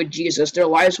encounter with Jesus, their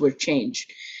lives were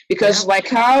changed. Because Yep. like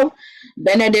how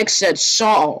Benedict said,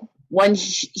 Saul, when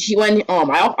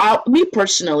me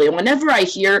personally, whenever I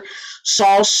hear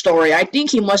Saul's story, I think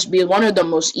he must be one of the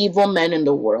most evil men in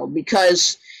the world,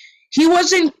 because he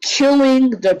wasn't killing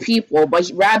the people, but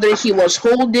rather he was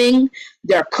holding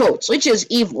their coats, which is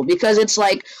evil, because it's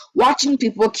like watching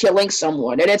people killing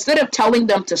someone, and instead of telling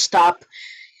them to stop,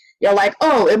 you're like,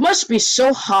 oh, it must be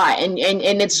so hot, and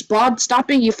it's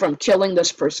stopping you from killing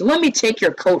this person. Let me take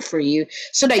your coat for you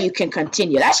so that you can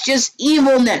continue. That's just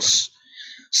evilness.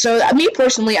 So me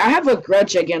personally, I have a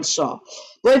grudge against Saul.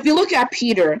 But if you look at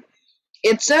Peter,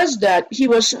 it says that he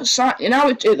was,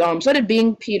 instead of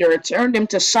being Peter, it turned him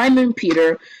to Simon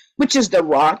Peter, which is the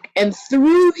rock, and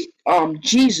through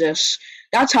Jesus,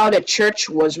 that's how the church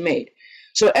was made.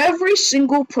 So every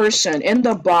single person in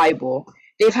the Bible,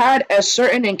 they've had a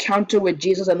certain encounter with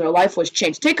Jesus and their life was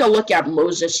changed. Take a look at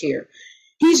Moses here.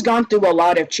 He's gone through a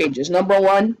lot of changes. Number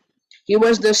one, he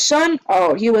was the son.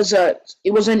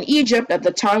 It was in Egypt at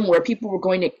the time where people were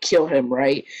going to kill him,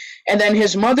 right? And then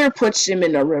his mother puts him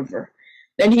in a river.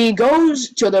 Then he goes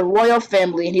to the royal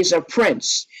family and he's a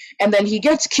prince. And then he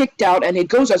gets kicked out and he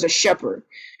goes as a shepherd.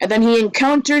 And then he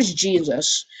encounters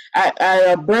Jesus at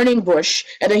a burning bush.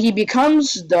 And then he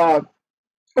becomes the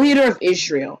leader of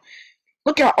Israel.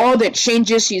 Look at all the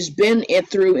changes he's been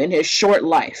through in his short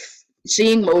life.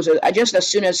 Seeing Moses, just as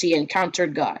soon as he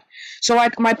encountered God. So,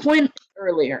 like my point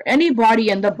earlier, anybody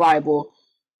in the Bible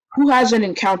who has an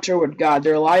encounter with God,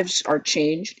 their lives are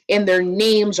changed and their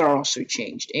names are also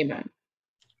changed. Amen.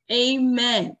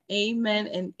 Amen. Amen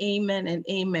and amen and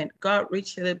amen. God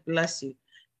richly bless you.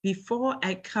 Before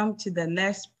I come to the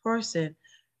next person,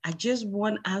 I just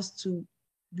want us to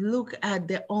look at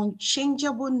the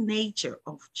unchangeable nature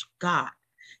of God,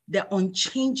 the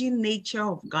unchanging nature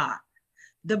of God.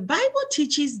 The Bible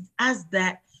teaches us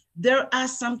that there are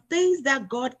some things that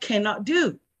God cannot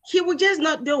do. He will just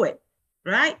not do it,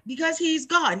 right? Because he is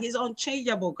God. He's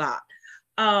unchangeable God.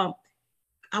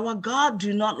 Our God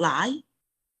do not lie.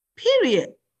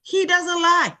 Period. He doesn't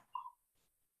lie.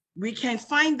 We can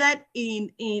find that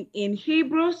in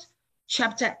Hebrews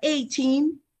chapter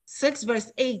 18, 6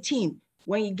 verse 18.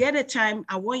 When you get a time,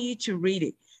 I want you to read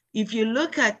it. If you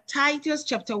look at Titus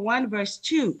chapter 1 verse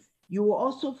 2, you will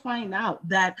also find out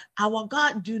that our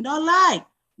God do not lie.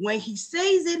 When he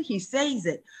says it, he says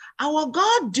it. Our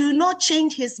God do not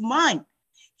change his mind.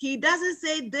 He doesn't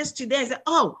say this today and say,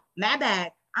 oh, my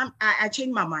bad, I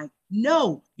changed my mind.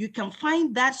 No, you can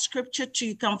find that scripture too.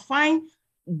 You can find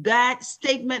that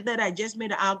statement that I just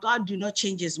made, our God do not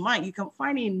change his mind. You can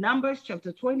find it in Numbers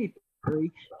chapter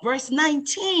 23, verse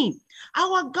 19.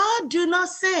 Our God do not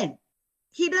sin.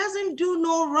 He doesn't do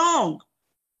no wrong.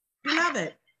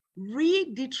 Beloved,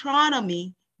 read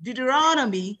Deuteronomy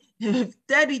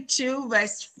 32,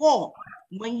 verse 4.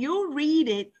 When you read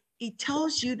it, it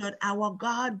tells you that our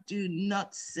God do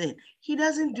not sin. He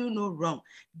doesn't do no wrong.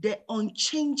 The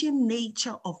unchanging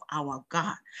nature of our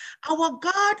God. Our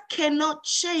God cannot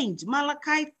change.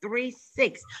 Malachi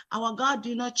 3:6. Our God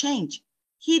do not change.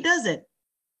 He doesn't.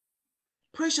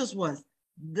 Precious ones,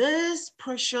 this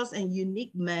precious and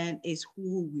unique man is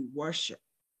who we worship.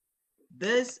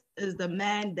 This is the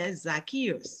man that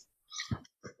Zacchaeus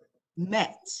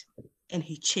met and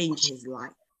he changed his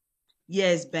life.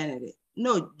 Yes, Benedict.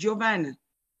 No, Giovanna.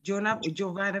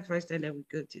 Giovanna first, and then we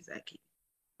go to Zacchaeus.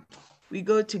 We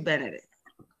go to Benedict.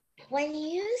 When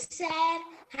you said,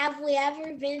 have we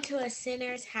ever been to a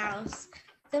sinner's house?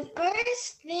 The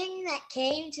first thing that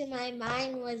came to my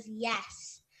mind was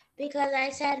yes, because I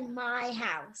said my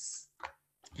house.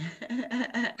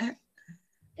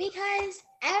 Because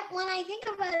when I think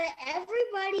about it,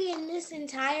 everybody in this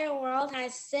entire world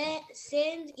has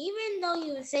sinned. Even though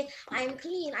you would say, I'm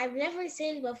clean, I've never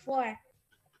sinned before.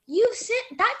 You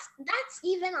sin. That's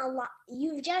even a lie.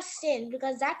 You've just sinned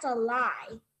because that's a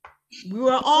lie. We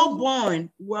were all born.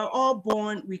 We're all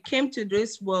born. We came to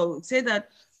this world. Say that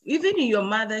even in your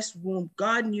mother's womb,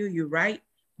 God knew you, right?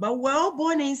 But we're all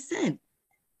born in sin.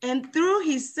 And through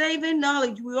his saving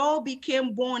knowledge, we all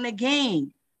became born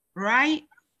again, right?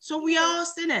 So we are all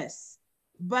sinners.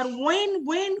 But when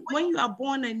you are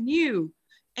born anew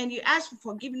and you ask for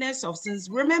forgiveness of sins,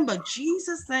 remember,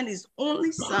 Jesus sent his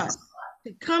only son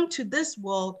to come to this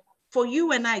world for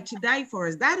you and I to die for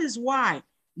us. That is why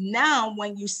now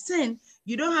when you sin,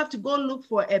 you don't have to go look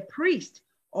for a priest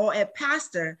or a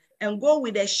pastor and go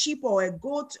with a sheep or a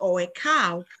goat or a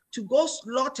cow to go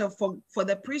slaughter for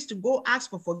the priest to go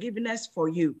ask for forgiveness for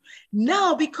you.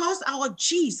 Now, because our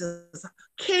Jesus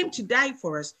came to die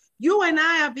for us, you and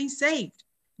I have been saved.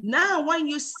 Now, when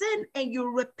you sin and you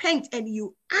repent and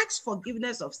you ask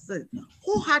forgiveness of sin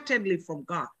wholeheartedly from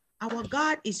God, our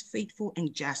God is faithful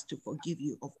and just to forgive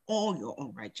you of all your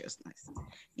unrighteousness.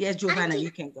 Yes, Giovanna, you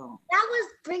can go. That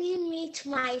was bringing me to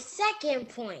my second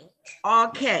point.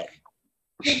 Okay.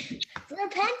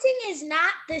 Repenting is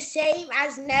not the same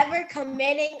as never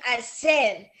committing a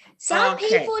sin. Some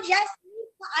people just need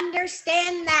to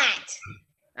understand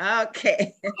that.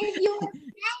 Okay. If you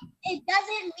repent, it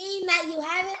doesn't mean that you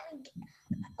haven't,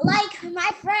 like my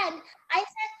friend,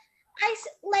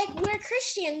 like we're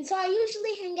Christians, so I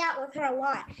usually hang out with her a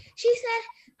lot. She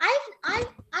said,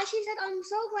 she said, I'm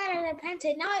so glad I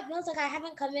repented. Now it feels like I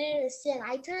haven't committed a sin.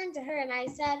 I turned to her and I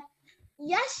said,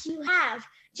 yes, you have.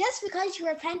 Just because you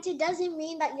repented doesn't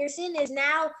mean that your sin is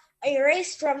now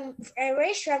erased from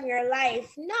your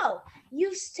life. No,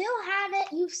 you still have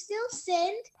it. You've still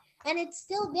sinned, and it's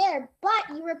still there. But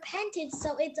you repented,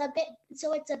 so it's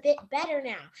a bit better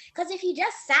now. Because if you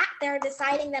just sat there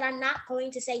deciding that I'm not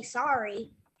going to say sorry,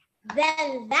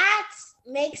 then that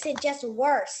makes it just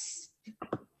worse.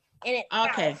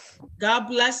 Okay. God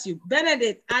bless you,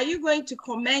 Benedict. Are you going to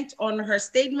comment on her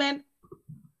statement?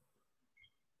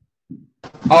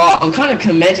 I'm kind of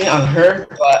commenting on her,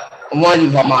 but one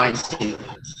about mine too.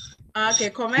 Okay,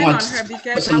 comment on her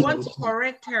because I want to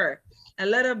correct her a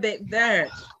little bit there,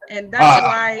 and that's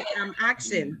why I'm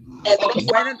asking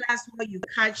whether that's what you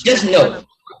catch. Just no.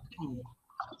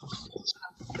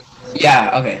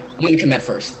 Yeah. Okay. I'm gonna comment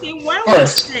first. See,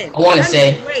 first, I want to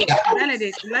say. Wait,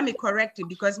 Benedict, let me correct you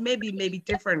because maybe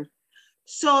different.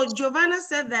 So Giovanna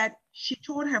said that she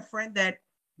told her friend that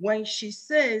when she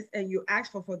says and you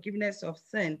ask for forgiveness of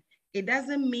sin, it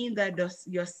doesn't mean that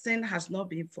your sin has not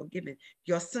been forgiven.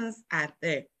 Your sins are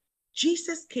there.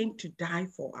 Jesus came to die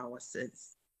for our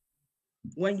sins.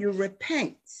 When you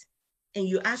repent and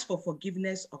you ask for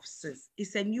forgiveness of sins,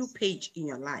 it's a new page in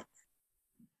your life.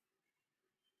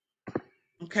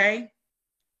 Okay?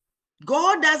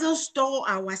 God doesn't store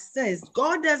our sins.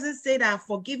 God doesn't say that I've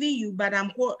forgiven you, but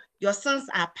your sins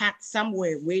are packed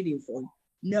somewhere waiting for you.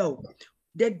 No.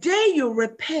 The day you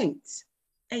repent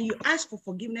and you ask for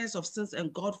forgiveness of sins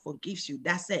and God forgives you,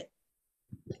 that's it.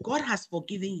 God has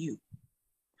forgiven you.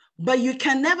 But you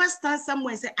can never stand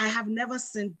somewhere and say, I have never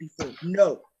sinned before.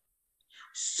 No.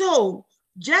 So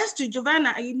just to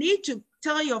Giovanna, you need to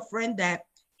tell your friend that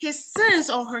his sins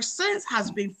or her sins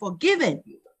has been forgiven.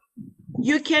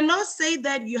 You cannot say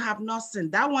that you have not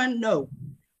sinned. That one, no.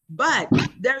 But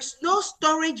there's no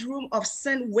storage room of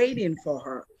sin waiting for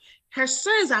her. Her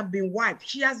sins have been wiped.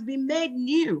 She has been made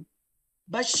new.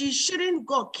 But she shouldn't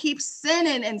keep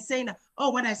sinning and saying,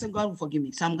 oh, when I sin, God will forgive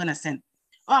me, so I'm going to sin.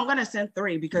 Oh, I'm going to sin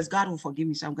 3 because God will forgive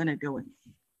me, so I'm going to do it.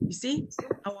 You see,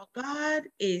 our God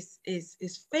is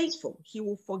faithful. He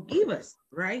will forgive us,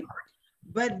 right?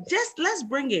 But just let's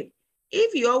bring it.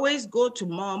 If you always go to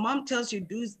mom tells you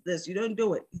do this, you don't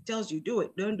do it. He tells you do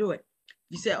it, don't do it.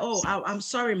 You say, oh, I'm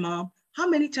sorry, mom. How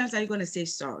many times are you going to say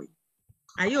sorry?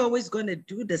 Are you always going to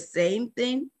do the same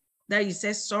thing that you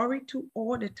say sorry to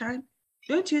all the time?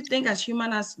 Don't you think as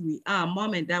human as we are,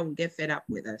 mom and dad will get fed up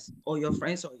with us or your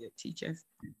friends or your teachers?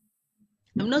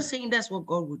 I'm not saying that's what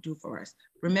God will do for us.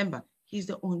 Remember, he's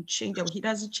the unchangeable. He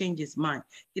doesn't change his mind.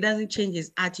 He doesn't change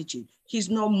his attitude. He's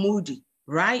not moody,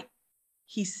 right?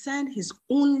 He sent his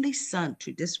only son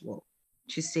to this world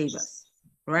to save us,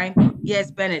 right? Yes,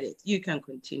 Benedict, you can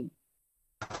continue.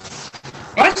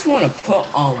 I just want to put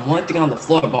one thing on the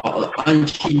floor about the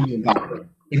unchanging God.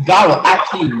 If God will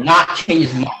actually not change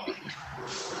his mind.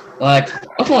 Like, I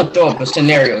just want to throw up a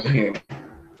scenario here.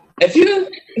 If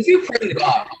you pray to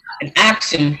God and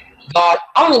ask him, God,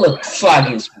 I want to look fly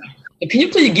against me. But can you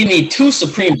please give me 2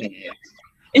 Supreme bags?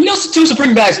 And you know 2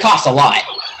 Supreme bags cost a lot.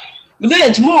 But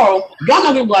then tomorrow, God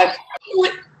not gonna be like, you know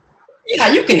what?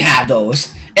 Yeah, you can have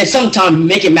those, and sometimes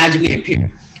make it magically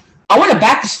appear. I want to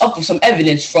back this up with some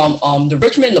evidence from the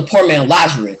rich man and the poor man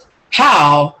Lazarus.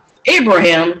 How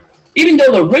Abraham, even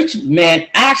though the rich man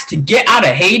asked to get out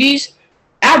of Hades,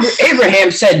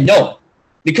 Abraham said no,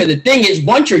 because the thing is,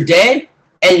 once you're dead,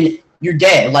 and you're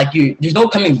dead, like there's no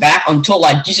coming back until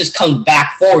like Jesus comes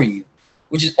back for you,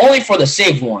 which is only for the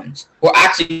saved ones who are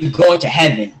actually going to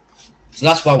heaven. So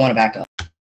that's why I want to back up.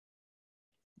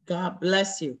 God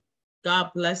bless you.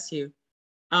 God bless you.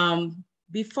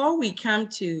 Before we come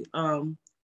to,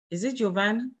 is it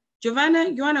Giovanna? Giovanna,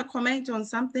 you want to comment on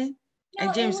something? No,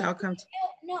 and James, I'll come to.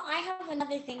 No, I have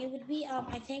another thing. It would be,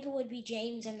 I think it would be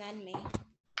James and then me.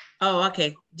 Oh,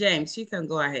 okay. James, you can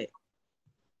go ahead.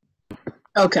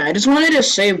 Okay, I just wanted to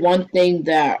say one thing,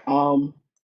 that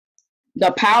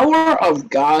the power of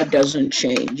God doesn't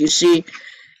change. You see,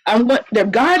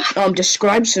 God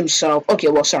describes himself. Okay,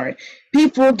 well, sorry.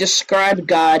 People describe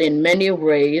God in many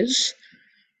ways,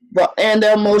 and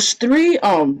the most three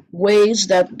ways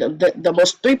that the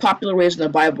most three popular ways in the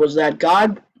Bible is that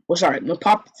God. Well, sorry,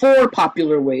 four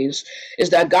popular ways is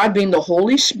that God being the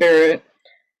Holy Spirit,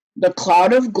 the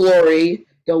cloud of glory,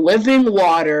 the living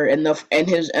water, and the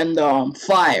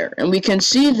fire. And we can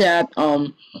see that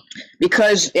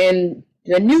because in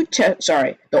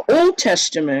the Old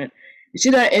Testament, you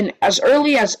see that in as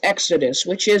early as Exodus,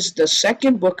 which is the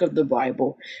second book of the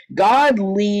Bible, God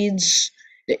leads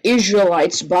the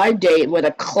Israelites by day with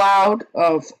a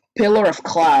pillar of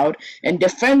cloud, and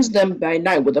defends them by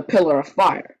night with a pillar of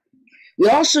fire. We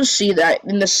also see that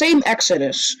in the same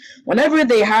Exodus, whenever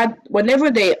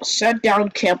they set down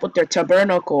camp with their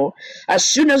tabernacle, as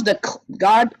soon as the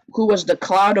God who was the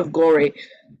cloud of glory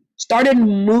started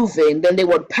moving, then they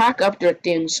would pack up their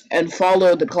things and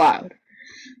follow the cloud.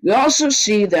 We also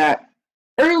see that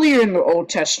earlier in the Old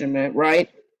Testament, right,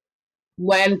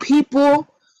 when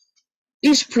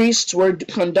these priests were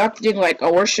conducting like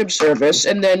a worship service,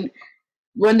 and then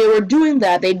when they were doing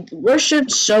that, they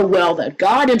worshipped so well that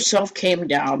God himself came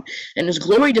down, and his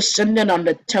glory descended on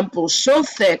the temple so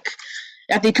thick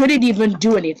that they couldn't even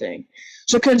do anything.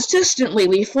 So consistently,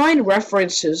 we find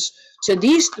references to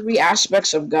these three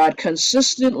aspects of God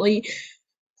consistently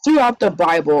throughout the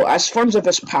Bible as forms of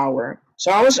his power.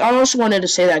 So I also wanted to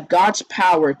say that God's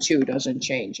power too doesn't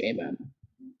change. Amen.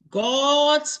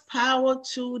 God's power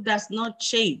too does not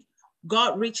change.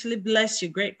 God richly bless you.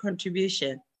 Great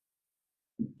contribution.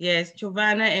 Yes,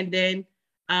 Giovanna, and then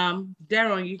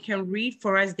Darren, you can read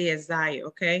for us the Isaiah,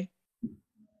 okay?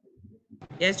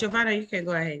 Yes, Giovanna, you can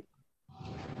go ahead.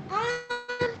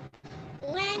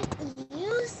 When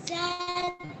you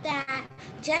said that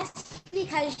just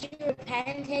because you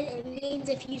repented, it means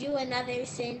if you do another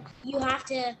sin, you have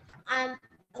to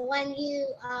when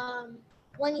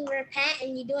you repent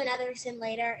and you do another sin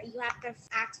later, you have to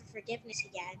ask for forgiveness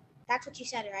again. That's what you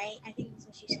said, right? I think that's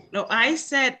what you said. No, I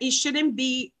said it shouldn't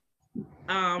be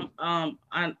a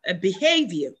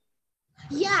behavior.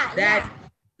 Yeah.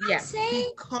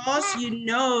 Because you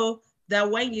know that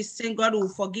when you sin, God will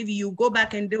forgive you. You go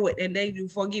back and do it, and then you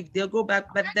forgive. They'll go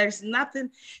back, but there's nothing.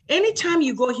 Anytime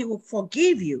you go, he will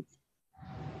forgive you,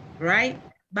 right?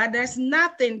 But there's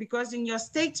nothing, because in your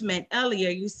statement earlier,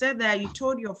 you said that you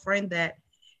told your friend that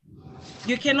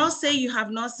you cannot say you have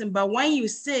not sinned, but when you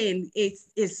sin, it's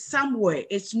somewhere,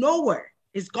 it's nowhere,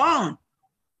 it's gone,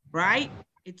 right?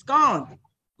 It's gone.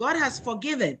 God has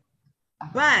forgiven,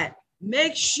 but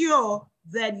make sure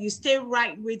that you stay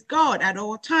right with God at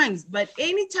all times. But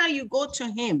anytime you go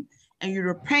to him and you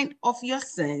repent of your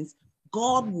sins,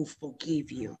 God will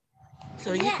forgive you.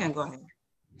 So you can go ahead.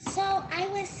 So I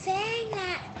was saying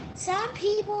that some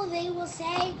people, they will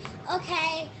say,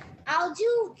 okay, I'll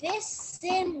do this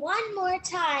sin one more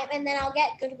time and then I'll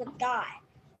get good with God.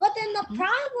 But then the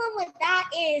problem with that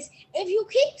is if you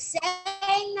keep saying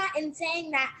that and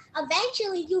saying that,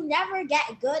 eventually you never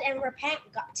get good and repent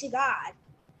to God.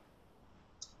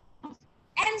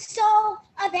 And so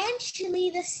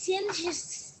eventually the sins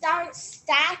just start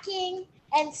stacking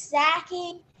and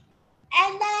stacking.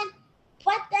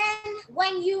 But then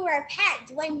when you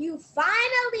repent, when you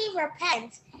finally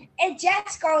repent, it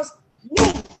just goes,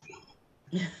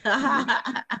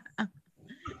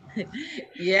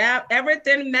 yeah,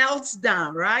 everything melts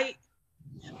down, right?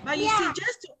 But you see,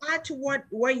 just to add to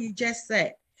what you just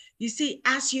said, you see,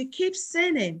 as you keep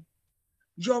sinning,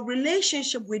 your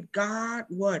relationship with God,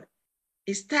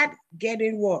 it start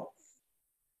getting what?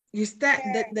 You start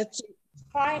the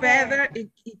further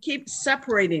it keeps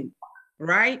separating,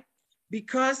 right?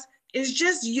 Because it's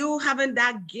just you having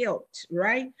that guilt,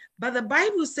 right? But the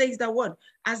Bible says that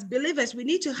as believers, we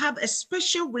need to have a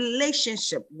special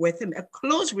relationship with him, a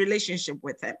close relationship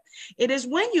with him. It is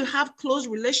when you have close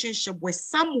relationship with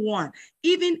someone,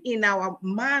 even in our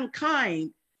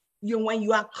mankind, when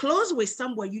you are close with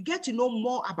someone, you get to know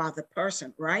more about the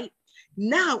person, right?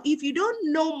 Now, if you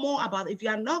don't know more about, if you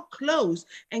are not close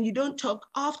and you don't talk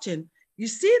often, you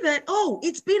see that, oh,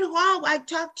 it's been a while I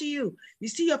talked to you. You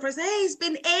see your person, hey, it's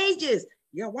been ages.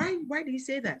 Yeah, why do you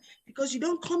say that? Because you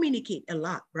don't communicate a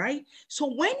lot, right?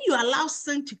 So when you allow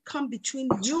sin to come between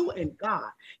you and God,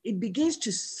 it begins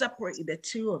to separate the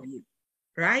two of you,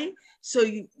 right? So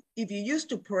if you used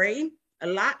to pray a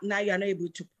lot, now you're not able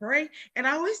to pray. And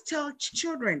I always tell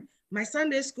children, my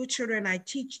Sunday school children, I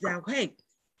teach them, hey,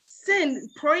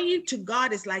 praying to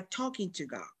God is like talking to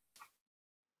God,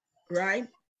 right?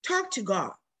 Talk to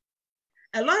God.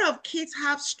 A lot of kids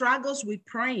have struggles with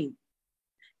praying,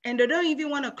 and they don't even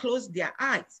want to close their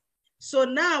eyes. So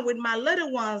now with my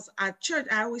little ones at church,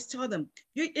 I always tell them,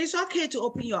 it's okay to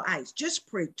open your eyes. Just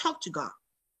pray, talk to God,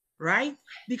 right?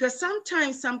 Because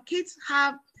sometimes some kids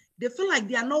they feel like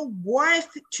they are not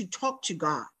worth to talk to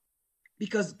God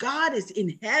because God is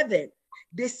in heaven.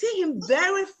 They see him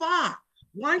very far.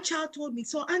 One child told me,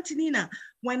 so Auntie Nina,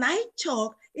 when I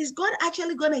talk, is God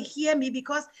actually going to hear me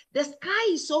because the sky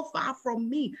is so far from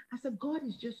me? I said, God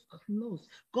is just close.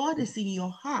 God is in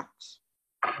your heart,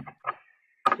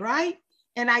 right?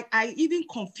 And I even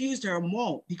confused her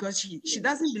more because she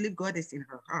doesn't believe God is in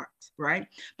her heart, right?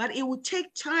 But it would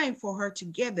take time for her to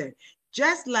get there.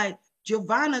 Just like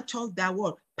Giovanna told that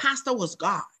word, pastor was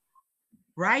God,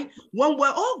 right? When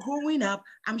we're all growing up,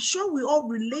 I'm sure we all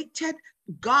related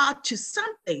God to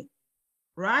something,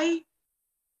 right?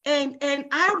 And when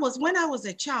I was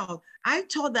a child, I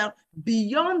thought that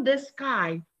beyond the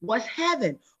sky was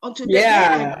heaven until the day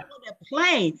I got on a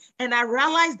plane and I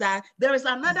realized that there is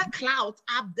another cloud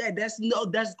up there. There's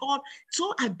God.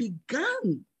 So I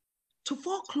began to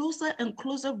fall closer and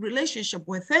closer relationship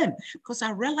with him because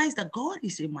I realized that God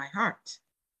is in my heart.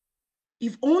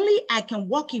 If only I can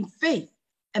walk in faith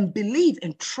and believe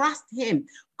and trust him,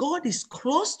 God is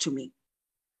close to me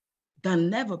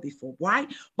than never before. Why?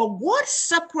 But what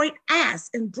separates us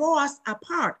and draw us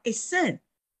apart is sin.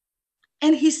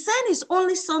 And he sent his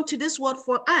only son to this world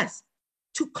for us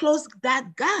to close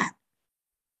that gap.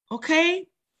 Okay?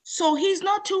 So he's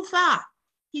not too far.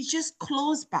 He's just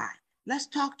close by. Let's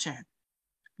talk to him.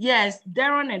 Yes,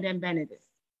 Darren and then Benedict.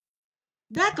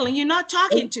 Declan, you're not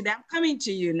talking to them. I'm coming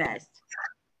to you next.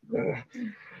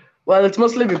 Well, it's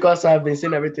mostly because I've been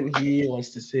saying everything he wants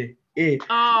to say. Then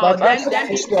how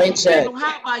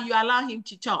about you allow him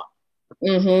to talk?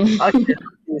 Okay,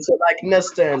 so like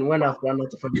next turn when I've run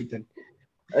out of everything.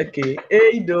 Okay,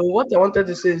 what I wanted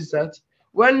to say is that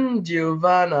when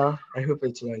Giovanna, I hope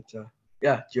it's right,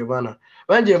 Giovanna.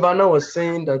 When Giovanna was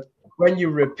saying that when you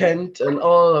repent and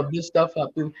all of this stuff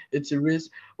happens, it's a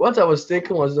risk. What I was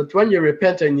thinking was that when you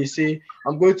repent and you say,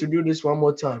 I'm going to do this one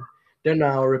more time, then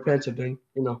I'll repent and then,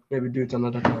 maybe do it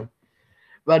another time.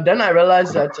 But then I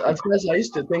realized that at first I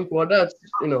used to think, well, that's,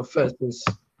 first is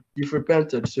you've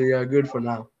repented, so you're good for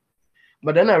now.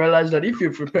 But then I realized that if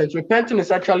you've repenting is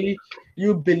actually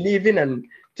you believing and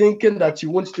thinking that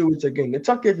you won't do it again. It's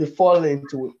okay if you fall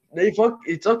into it.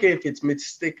 It's okay if it's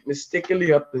mistakenly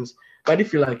happens. But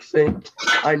if you like saying,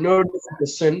 I know this is a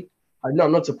sin, I know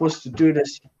I'm not supposed to do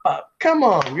this. But come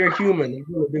on, you're human. You're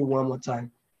going to do it one more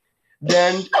time.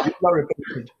 Then you're not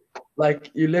repented.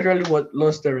 Like you literally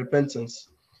lost the repentance.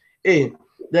 A.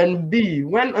 Then B,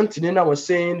 when Auntie Nina was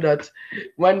saying that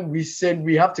when we sin,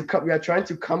 we are trying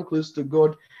to come close to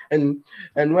God, and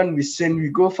when we sin, we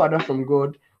go farther from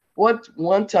God.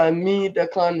 One time, me,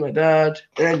 Declan, my dad,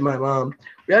 and my mom,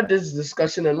 we had this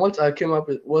discussion, and what I came up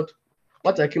with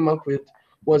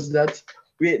was that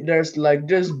there's like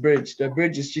this bridge. The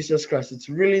bridge is Jesus Christ. It's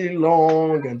really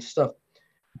long and stuff.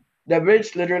 The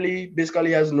bridge literally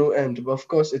basically has no end, but of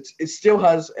course it still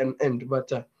has an end,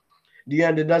 but the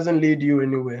end, it doesn't lead you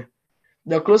anywhere.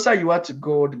 The closer you are to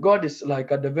God is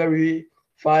like at the very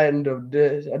far end at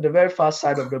the very far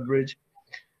side of the bridge.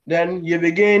 Then you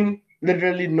begin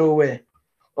literally nowhere.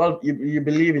 Well, you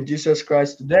believe in Jesus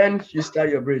Christ, then you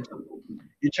start your bridge.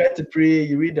 You try to pray,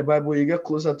 you read the Bible, you get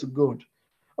closer to God.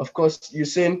 Of course, you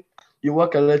sin, you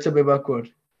walk a little bit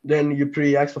backward. Then you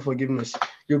pray, you ask for forgiveness.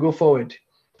 You go forward.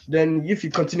 Then if you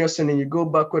continue sinning, you go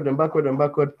backward and backward and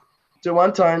backward. So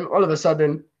one time, all of a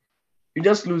sudden, you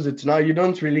just lose it. Now you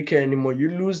don't really care anymore.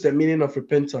 You lose the meaning of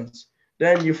repentance.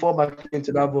 Then you fall back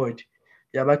into that void.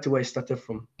 You're back to where you started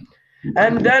from.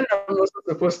 And then I'm also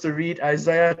supposed to read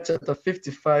Isaiah chapter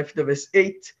 55, verse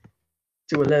 8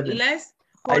 to 11.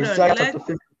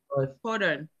 Hold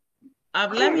on.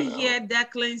 Let me hear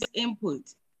Declan's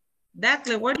input.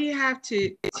 Declan, what do you have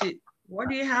what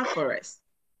do you have for us?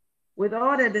 With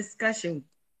all the discussion,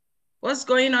 what's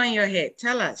going on in your head?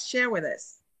 Tell us, share with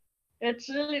us. It's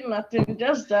really nothing,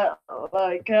 just that,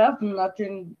 like, I have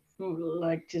nothing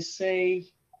like to say.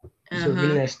 So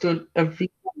really, I stood every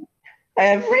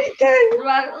time.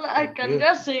 I can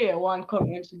just say one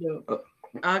comment though.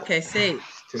 Okay, say.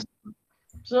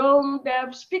 So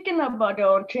they're speaking about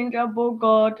the unchangeable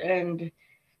God and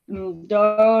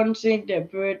don't say the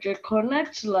bridge. It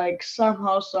connects like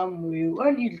somehow, some way.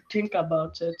 When you think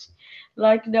about it,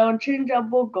 like the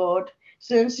unchangeable God,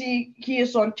 since he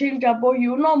is unchangeable,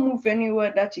 you will not move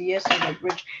anywhere that he is in the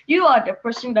bridge. You are the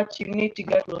person that you need to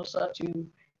get closer to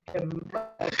him,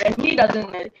 and he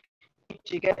doesn't need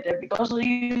to get there because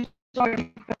he's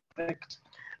already perfect.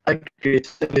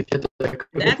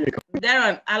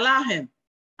 Darren, allow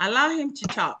him to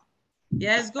talk.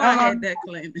 Yes, go ahead,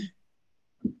 Declan.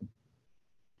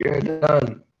 You're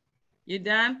done. You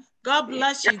done? God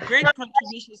bless you. Great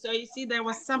contribution. So you see, there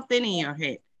was something in your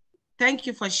head. Thank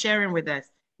you for sharing with us.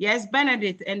 Yes,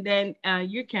 Benedict, and then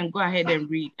you can go ahead and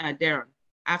read Darren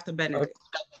after Benedict.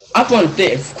 I just want to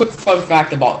say a quick fun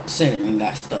fact about sin and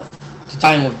that stuff. To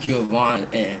tie in with Giovanni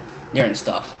and Darren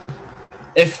stuff.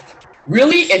 If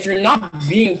you're not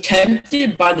being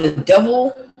tempted by the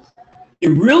devil,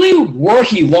 you're really where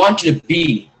he wants you to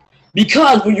be.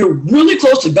 Because when you're really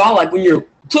close to God, like when you're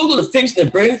close to the things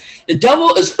that bring, the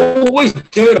devil is always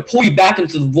there to pull you back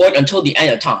into the void until the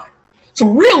end of time. So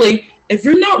really, if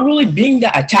you're not really being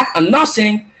that attacked, I'm not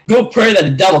saying go pray that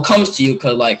the devil comes to you,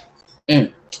 because like,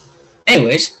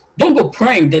 anyways, don't go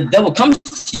praying that the devil comes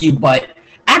to you, but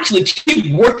actually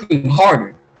keep working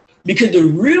harder. Because the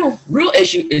real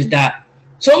issue is that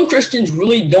some Christians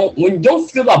really don't, when you don't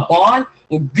feel that bond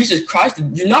with Jesus Christ,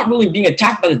 you're not really being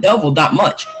attacked by the devil that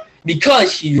much,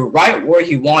 because you're right where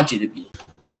he wants you to be.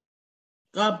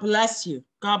 God bless you.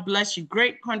 God bless you.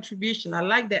 Great contribution. I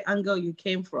like the angle you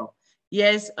came from.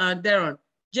 Yes, Darren.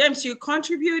 James, you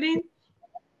contributing?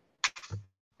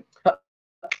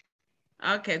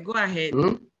 Okay, go ahead.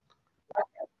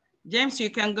 James, you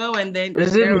can go and then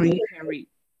Darren, you can read.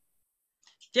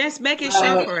 James, make it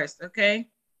short for us, okay?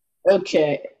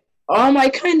 Okay. I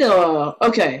kind of,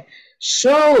 okay.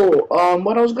 So,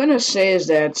 what I was going to say is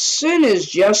that sin is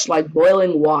just like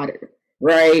boiling water,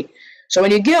 right? So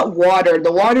when you get water,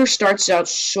 the water starts out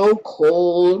so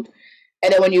cold,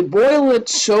 and then when you boil it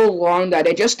so long that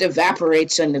it just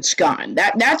evaporates and it's gone.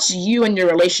 That's you and your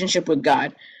relationship with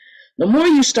God. The more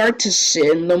you start to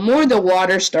sin, the more the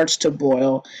water starts to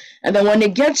boil. And then when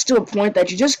it gets to a point that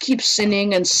you just keep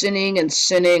sinning and sinning and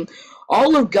sinning,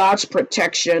 all of God's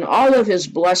protection, all of his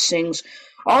blessings,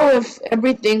 all of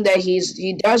everything that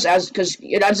he does as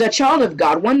a child of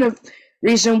God, one of the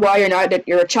reason why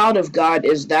you're a child of God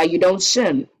is that you don't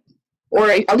sin. Or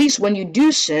at least when you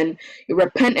do sin, you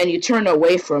repent and you turn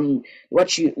away from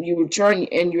what you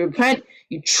repent,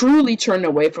 you truly turn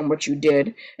away from what you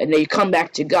did, and then you come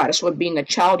back to God. That's what being a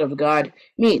child of God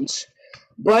means.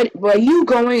 But you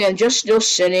going and just still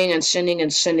sinning and sinning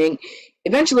and sinning,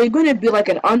 eventually you're going to be like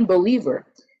an unbeliever.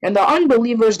 And the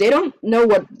unbelievers, they don't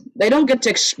get to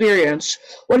experience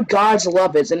what God's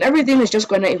love is. And everything is just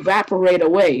going to evaporate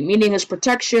away, meaning his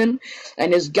protection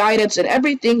and his guidance and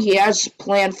everything he has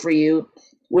planned for you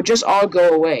will just all go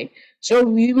away. So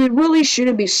we really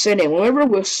shouldn't be sinning. Whenever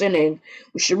we're sinning,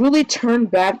 we should really turn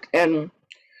back and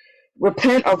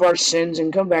repent of our sins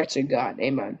and come back to God.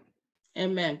 Amen.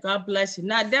 Amen. God bless you.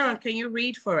 Now, Darren, can you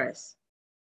read for us?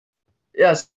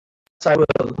 Yes, I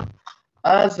will.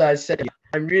 As I said,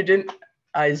 I'm reading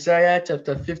Isaiah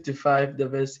chapter 55, the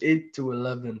verse 8 to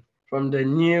 11 from the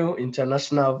New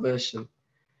International Version.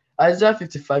 Isaiah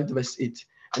 55, the verse 8,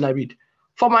 and I read,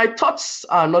 "For my thoughts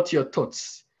are not your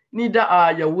thoughts, neither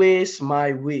are your ways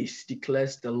my ways,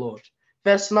 declares the Lord."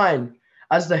 Verse 9,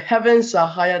 "As the heavens are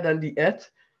higher than the earth,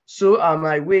 so are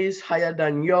my ways higher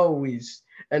than your ways,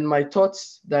 and my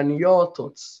thoughts than your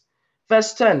thoughts."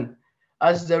 Verse 10,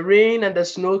 "As the rain and the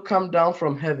snow come down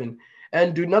from heaven,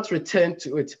 and do not return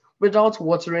to it without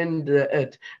watering the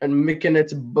earth and making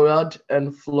it bud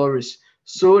and flourish,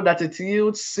 so that it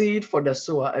yields seed for the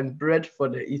sower and bread for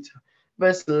the eater."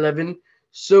 Verse 11,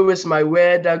 "So is my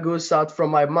word that goes out from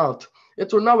my mouth.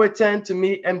 It will not return to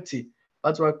me empty,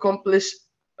 but will accomplish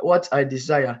what I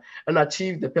desire and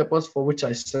achieve the purpose for which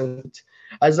I sent it."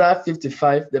 Isaiah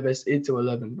 55, the verse 8 to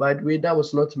 11. By the way, that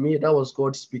was not me, that was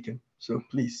God speaking. So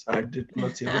please, I did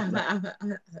not hear that.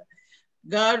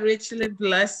 God richly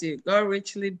bless you. God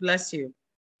richly bless you.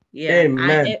 Yeah,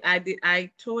 Amen.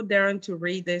 I told Darren to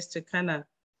read this to kind of,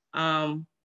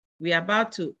 we're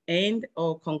about to end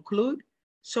or conclude.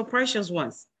 So, precious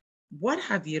ones, what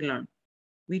have you learned?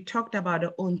 We talked about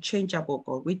the unchangeable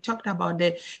God. We talked about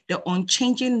the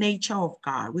unchanging nature of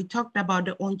God. We talked about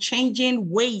the unchanging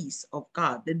ways of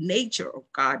God, the nature of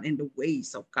God and the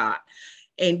ways of God.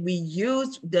 And we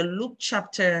used the Luke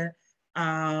chapter,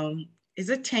 is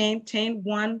it 10,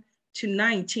 1 to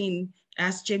 19,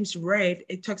 as James read.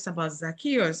 It talks about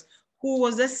Zacchaeus, who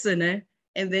was a sinner.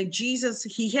 And then Jesus,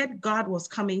 he heard God was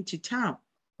coming to town,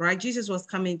 right? Jesus was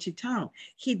coming to town.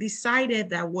 He decided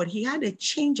that he had a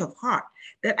change of heart,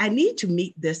 that I need to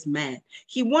meet this man.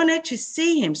 He wanted to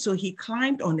see him, so he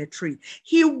climbed on a tree.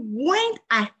 He went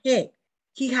ahead.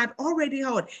 He had already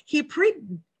heard. He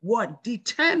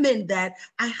determined that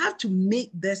I have to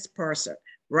meet this person,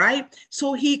 right?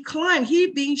 So he climbed, he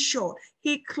being short,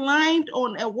 he climbed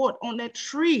on a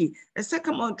tree, a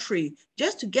sycamore tree,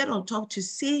 just to get on top to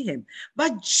see him.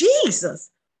 But Jesus,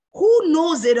 who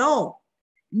knows it all,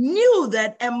 knew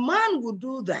that a man would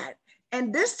do that.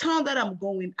 And this town that I'm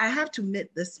going, I have to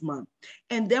meet this man.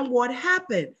 And then what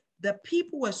happened? The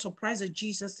people were surprised that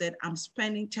Jesus said, I'm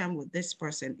spending time with this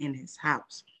person in his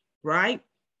house, right?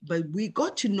 But we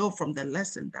got to know from the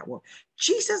lesson that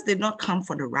Jesus did not come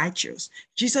for the righteous.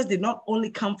 Jesus did not only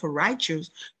come for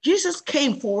righteous. Jesus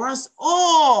came for us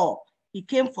all. He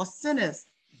came for sinners,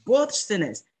 both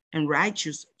sinners and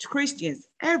righteous, Christians,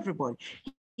 everybody.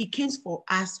 He came for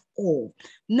us all.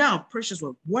 Now, precious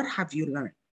one, what have you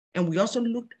learned? And we also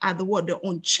looked at the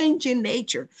unchanging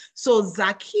nature. So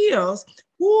Zacchaeus,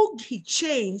 who he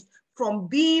changed from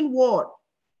being what?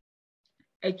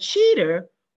 A cheater,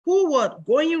 who was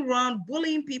going around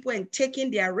bullying people and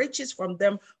taking their riches from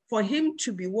them, for him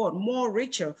to be what? More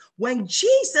richer. When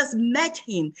Jesus met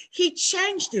him, he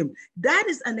changed him. That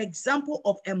is an example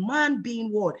of a man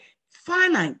being what?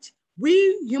 Finite.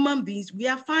 We human beings, we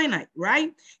are finite,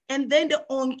 right? And then the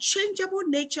unchangeable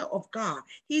nature of God.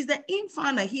 He's the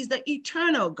infinite, he's the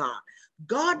eternal God.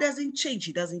 God doesn't change.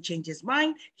 He doesn't change his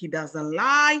mind. He doesn't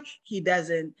lie. He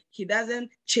doesn't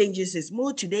changes his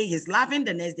mood. Today he's laughing,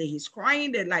 the next day he's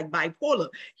crying. They're like bipolar.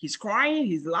 He's crying,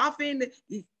 he's laughing.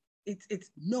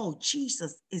 No,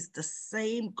 Jesus is the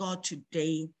same God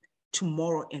today,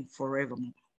 tomorrow, and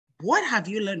forevermore. What have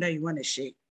you learned that you want to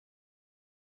share?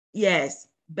 Yes,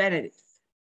 Benedict.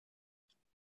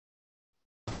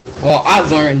 Well,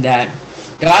 I've learned that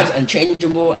God's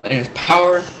unchangeable in his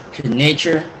power, his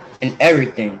nature, and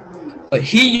everything. But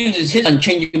he uses his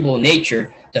unchangeable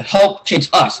nature to help change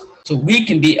us, so we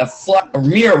can be a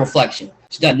mirror reflection.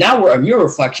 So that now we're a mirror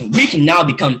reflection, we can now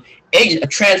become agents of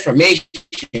transformation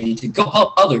to go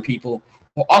help other people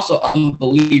who are also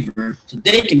unbelievers, so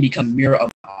they can become mirror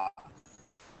of God.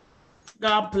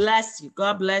 God bless you.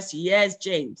 God bless you. Yes,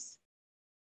 James.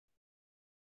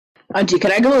 Auntie,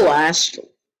 can I go last?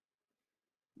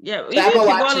 Yeah, even if you go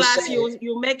last,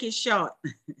 you make it short.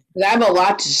 I have a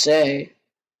lot to say.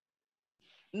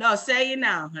 No, say it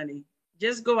now, honey.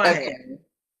 Just go ahead. Okay.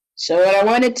 So what I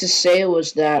wanted to say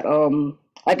was that,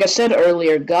 like I said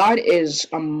earlier, God is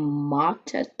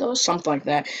amatetos, something like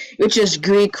that, which is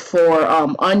Greek for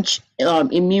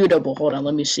immutable. Hold on,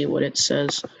 let me see what it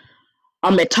says.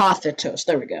 Ametathetos.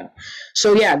 There we go.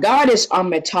 So yeah, God is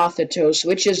ametathetos,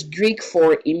 which is Greek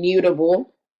for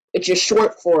immutable, which is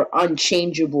short for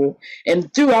unchangeable.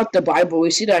 And throughout the Bible, we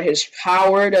see that his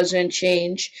power doesn't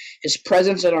change, his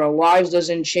presence in our lives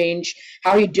doesn't change,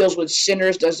 how he deals with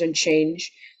sinners doesn't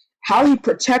change, how he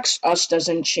protects us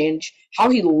doesn't change, how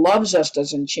he loves us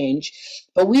doesn't change.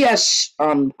 But we as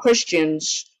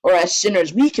Christians or as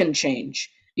sinners, we can change.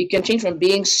 We can change from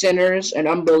being sinners and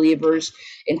unbelievers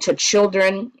into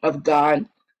children of God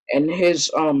and his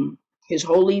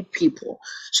holy people.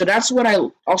 So that's what I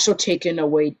also taken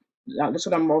away. That's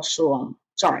what I'm also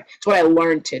that's what I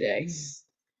learned today.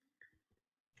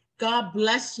 God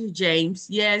bless you, James.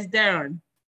 Yes, Darren.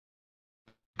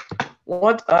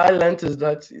 What I learned is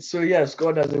that, so yes,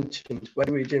 God hasn't changed. By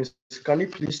the way, James, can you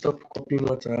please stop copying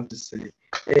what I have to say?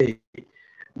 A,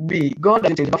 B, God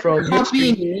hasn't changed from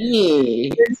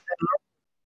history.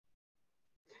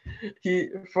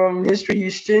 From history,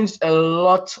 he's changed a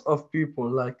lot of people,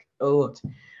 like a lot.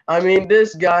 I mean,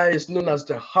 this guy is known as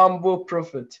the humble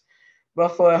prophet.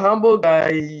 But for a humble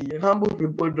guy, humble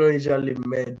people don't usually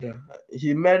murder.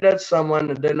 He murdered someone,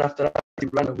 and then after that, he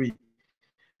ran away.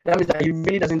 That means that he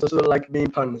really doesn't also like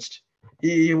being punished.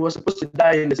 He was supposed to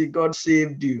die in the sea. God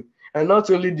saved you. And not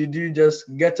only did you just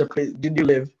get a place, did you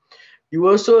live? You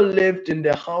also lived in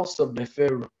the house of the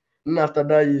Pharaoh. And after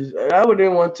that, I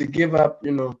wouldn't want to give up,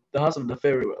 the house of the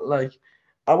Pharaoh. Like,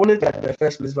 I wanted that in the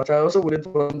first place, but I also wouldn't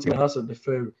want to the house of the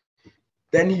Pharaoh.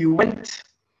 Then he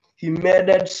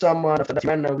murdered someone, after that he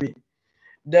ran away.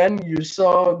 Then you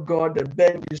saw God,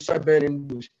 you saw a burning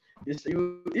bush.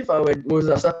 If I were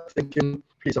Moses, I start thinking,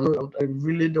 please, I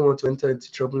really don't want to enter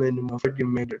into trouble anymore. Forgive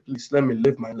me, please let me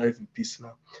live my life in peace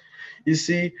now. You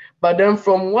see, but then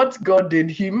from what God did,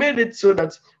 he made it so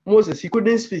that Moses, he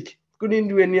couldn't speak, couldn't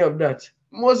do any of that.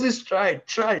 Moses tried.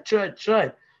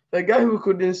 The guy who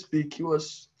couldn't speak, he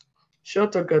was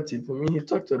short talkative. I mean, he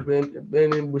talked about a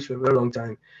burning bush for a very long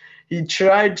time. He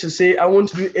tried to say, I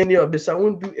won't do any of this.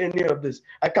 I'm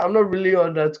not really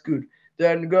all that good.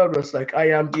 Then God was like,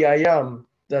 I am the I am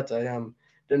that I am.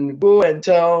 Then go and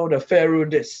tell the Pharaoh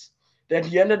this. Then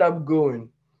he ended up going.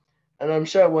 And I'm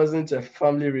sure it wasn't a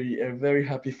very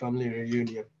happy family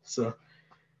reunion. So,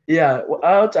 yeah,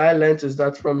 what I learned is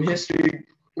that from history,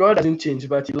 God doesn't change,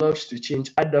 but he loves to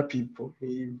change other people.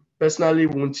 He personally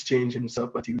won't change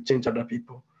himself, but he will change other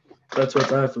people. That's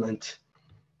what I've learned.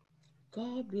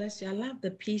 God bless you. I love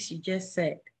the piece you just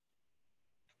said.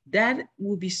 That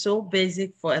would be so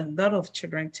basic for a lot of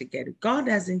children to get it. God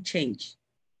doesn't change,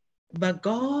 but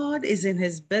God is in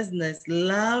his business,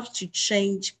 loves to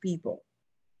change people,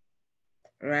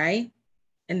 right?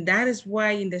 And that is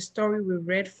why in the story we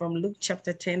read from Luke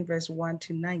chapter 10, verse 1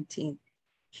 to 19,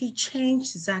 he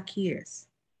changed Zacchaeus.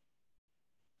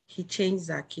 He changed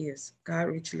Zacchaeus. God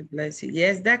richly bless you.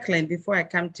 Yes, Declan, before I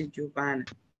come to Giovanna,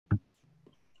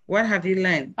 what have you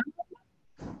learned?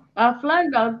 I've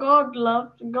learned that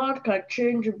God can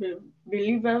change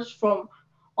believers from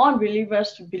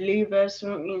unbelievers to believers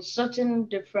in certain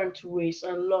different ways,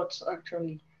 a lot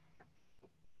actually.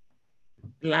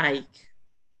 Like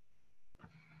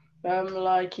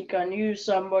he can use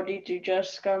somebody to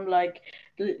just come, like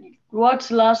what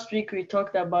last week we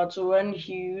talked about when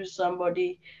he used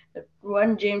somebody,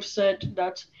 when James said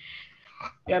that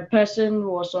a person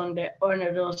was on the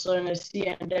sea,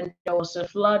 and then there was a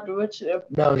flood, which that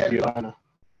was Giovanna.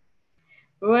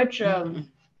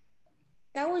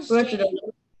 That was James.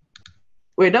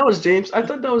 Wait, that was James. I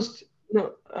thought that was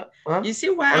no. You see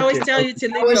why I always tell you to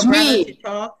leave was your brother me. to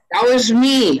talk? That was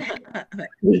me.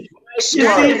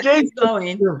 Keep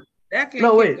going.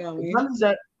 No, wait. Going.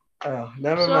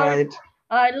 Never mind.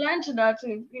 I learned that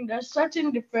in certain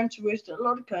different ways the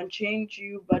Lord can change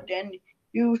you, but then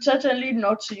you certainly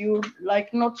not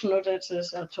notice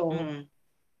this at all.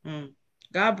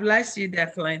 God bless you,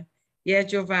 Declan. Yeah,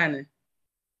 Giovanna.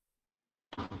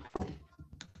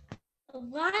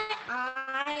 What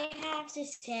I have to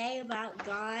say about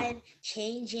God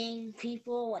changing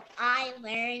people, what I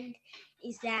learned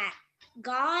is that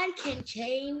God can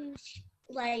change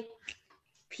like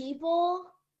people,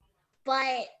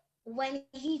 but when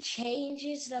he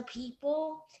changes the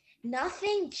people,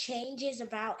 nothing changes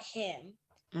about him.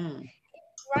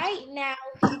 Right now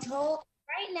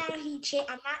he changed.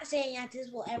 I'm not saying that this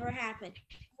will ever happen.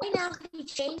 Right now he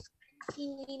changed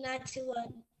Tina to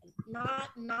a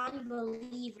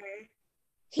non-believer.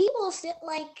 He will still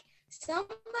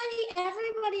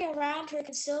everybody around her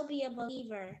can still be a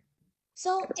believer.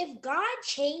 So if God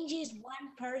changes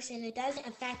one person, it doesn't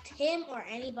affect him or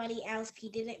anybody else if he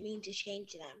didn't mean to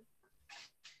change them.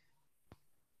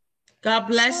 God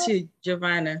bless you,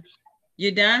 Giovanna.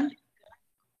 You done?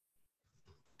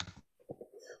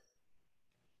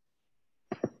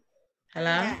 Hello?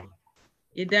 Yeah.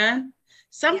 You done?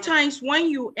 Sometimes when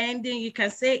you ending, you can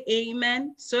say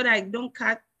amen so that I don't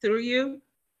cut through you.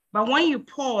 But when you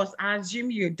pause, I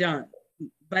assume you're done.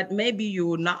 But maybe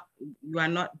you are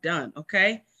not done,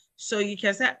 okay? So you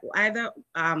can say either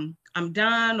I'm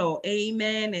done or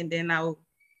amen, and then I'll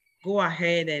go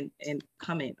ahead and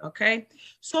come in, okay?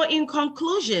 So in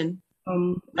conclusion,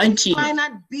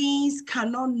 finite beings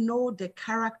cannot know the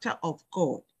character of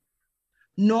God,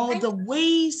 nor the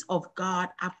ways of God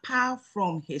apart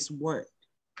from his word.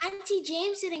 Auntie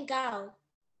James didn't go.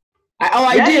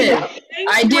 I did.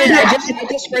 I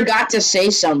just forgot to say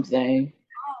something.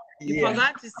 You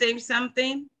forgot to say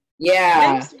something?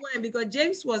 Yeah. James went because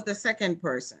James was the second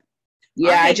person. Yeah,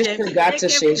 okay, I just forgot to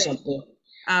say something.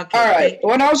 Okay. All right.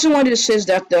 What I also wanted to say is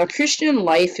that the Christian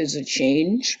life is a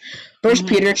change. First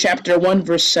Peter chapter 1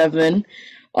 verse 7.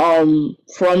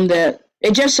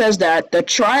 It just says that the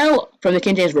trial, from the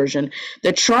King James Version,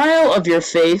 the trial of your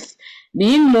faith,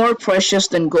 being more precious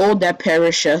than gold that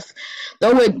perisheth,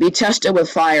 though it be tested with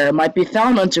fire, might be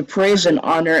found unto praise and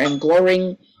honor and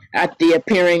glory at the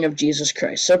appearing of Jesus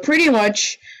Christ. So pretty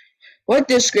much what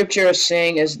this scripture is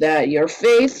saying is that your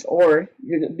faith, or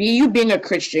you being a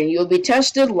Christian, you'll be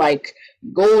tested like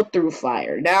gold through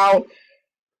fire. Now,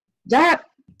 that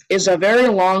is a very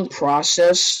long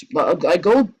process. Like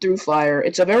gold through fire,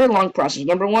 it's a very long process.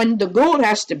 Number one, the gold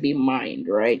has to be mined,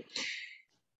 right?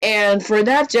 And for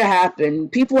that to happen,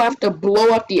 people have to blow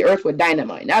up the earth with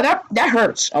dynamite. Now that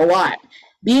hurts a lot,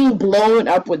 being blown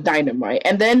up with dynamite.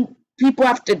 And then people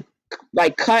have to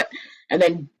like cut and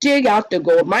then dig out the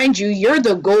gold. Mind you, you're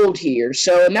the gold here.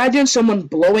 So imagine someone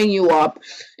blowing you up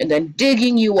and then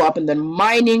digging you up and then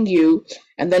mining you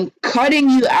and then cutting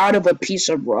you out of a piece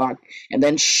of rock and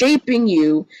then shaping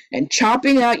you and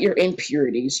chopping out your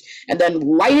impurities and then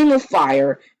lighting a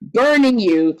fire, burning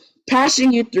you,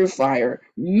 passing you through fire,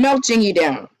 melting you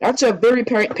down. That's a very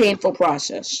painful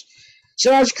process.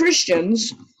 So as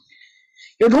Christians,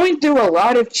 you're going through a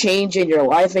lot of change in your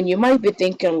life, and you might be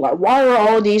thinking, like, why are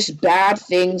all these bad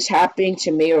things happening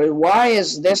to me? Or why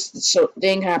is this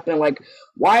thing happening? Like,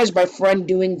 why is my friend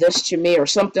doing this to me? Or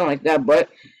something like that. But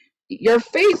your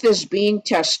faith is being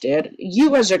tested.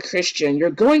 You as a Christian,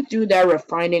 you're going through that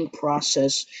refining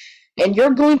process, and you're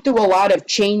going through a lot of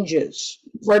changes.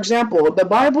 For example, the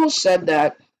Bible said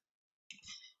that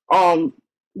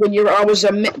when I was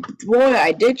a boy,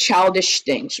 I did childish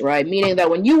things, right? Meaning that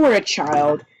when you were a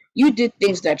child, you did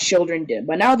things that children did.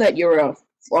 But now that you're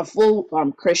a full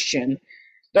Christian,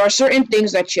 there are certain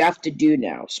things that you have to do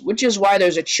now, which is why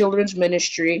there's a children's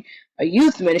ministry, a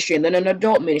youth ministry, and then an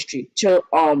adult ministry to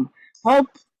help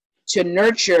to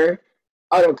nurture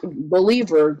a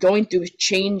believer going through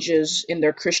changes in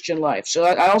their Christian life. So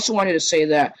I also wanted to say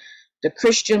that the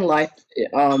Christian life,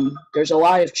 there's a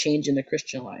lot of change in the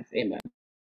Christian life. Amen.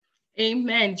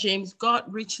 Amen, James. God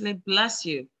richly bless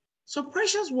you. So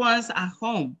precious ones at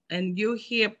home and you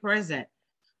here present.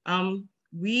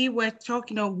 We've been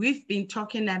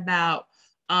talking about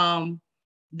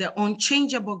the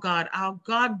unchangeable God, our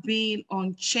God being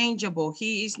unchangeable.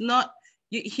 He is not,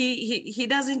 he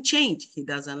doesn't change. He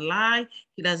doesn't lie.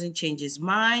 He doesn't change his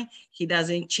mind. He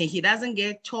doesn't change. He doesn't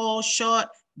get tall, short,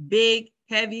 big,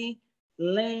 heavy,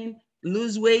 lean,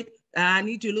 lose weight. I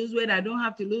need to lose weight. I don't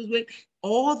have to lose weight.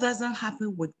 All doesn't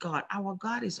happen with God. Our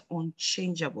God is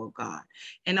unchangeable God.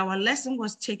 And our lesson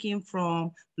was taken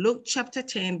from Luke chapter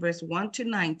 10, verse 1 to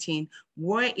 19,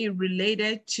 where it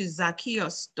related to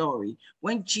Zacchaeus' story.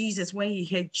 When he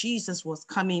heard Jesus was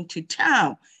coming to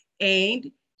town,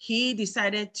 and he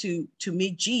decided to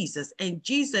meet Jesus. And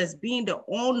Jesus, being the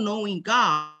all-knowing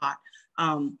God,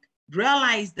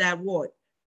 realized that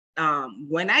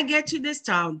when I get to this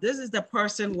town, this is the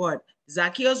person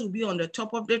Zacchaeus will be on the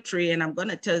top of the tree, and I'm going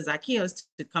to tell Zacchaeus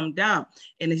to come down,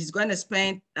 and he's going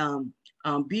to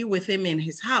be with him in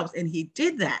his house. And he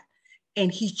did that,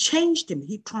 and he changed him.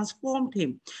 He transformed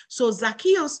him. So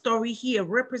Zacchaeus' story here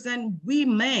represents we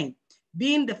men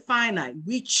being the finite.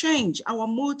 We change. Our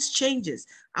moods changes.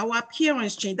 Our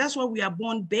appearance change. That's why we are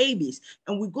born babies,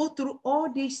 and we go through all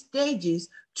these stages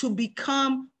to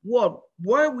become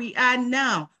where we are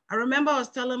now. I remember I was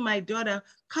telling my daughter,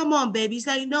 come on, baby. She's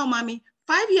like, no, mommy,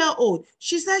 5-year-old.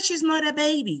 She said she's not a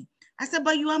baby. I said,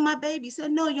 but you are my baby. She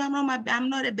said, no, you're not I'm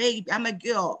not a baby. I'm a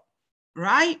girl,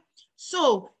 right?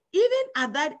 So even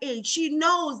at that age, she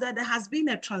knows that there has been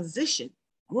a transition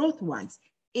growth-wise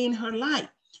in her life.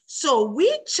 So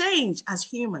we change as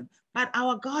human, but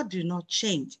our God do not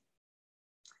change.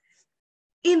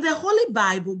 In the Holy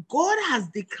Bible, God has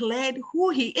declared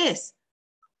who he is,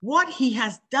 what he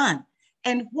has done,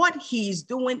 and what he is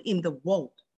doing in the world.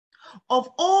 Of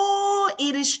all,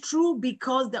 it is true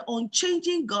because the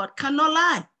unchanging God cannot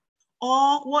lie.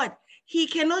 Or he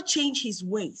cannot change his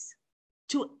ways.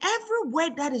 To every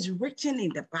word that is written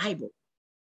in the Bible,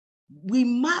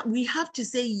 we have to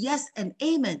say yes and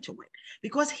amen to it,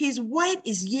 because his word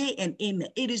is yea and amen.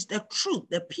 It is the truth,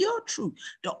 the pure truth,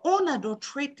 the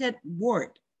unadulterated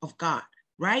word of God,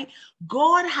 right?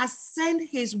 God has sent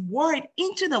his word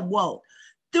into the world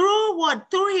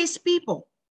through his people,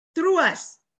 through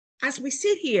us. As we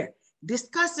sit here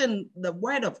discussing the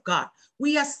word of God,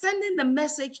 we are sending the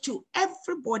message to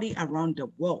everybody around the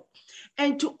world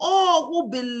and to all who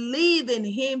believe in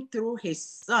him through his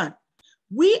son.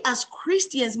 We as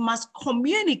Christians must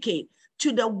communicate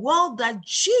to the world that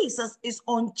Jesus is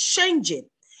unchanging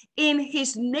in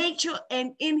his nature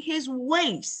and in his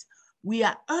ways. We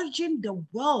are urging the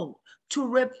world to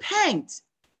repent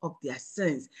of their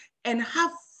sins and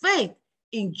have faith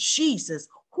in Jesus,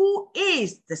 who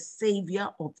is the Savior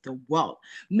of the world.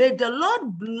 May the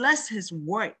Lord bless his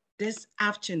word this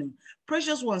afternoon.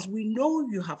 Precious ones, we know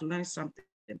you have learned something.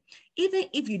 Even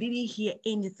if you didn't hear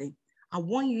anything, I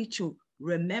want you to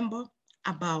remember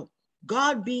about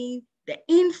God being the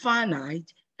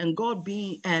infinite and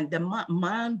the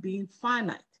man being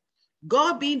finite.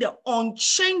 God being the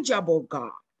unchangeable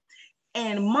God,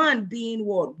 and man being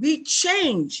what? We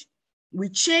change. We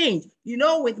change.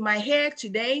 With my hair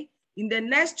today, in the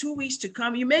next 2 weeks to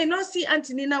come, you may not see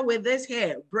Antonina with this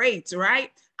hair, braids,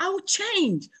 right? I will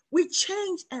change. We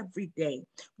change every day.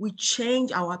 We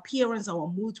change our appearance, our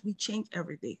moods. We change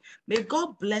every day. May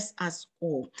God bless us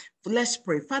all. Let's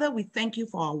pray. Father, we thank you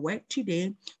for our work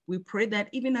today. We pray that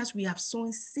even as we have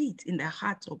sown seed in the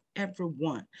heart of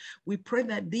everyone, we pray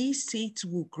that these seeds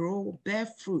will grow, bear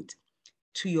fruit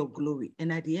to your glory. And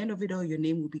at the end of it all, your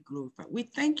name will be glorified. We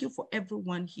thank you for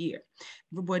everyone here,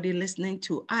 everybody listening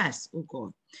to us, oh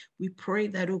God. We pray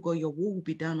that, oh God, your will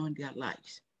be done on their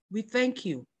lives. We thank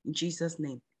you in Jesus'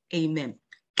 name. Amen.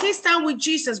 Kids Time with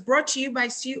Jesus, brought to you by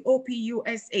COP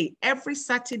USA every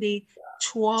Saturday,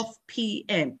 12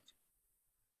 p.m.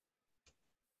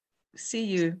 See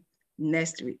you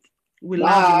next week. We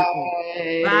love you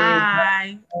all.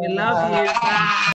 Bye. We love you. Bye.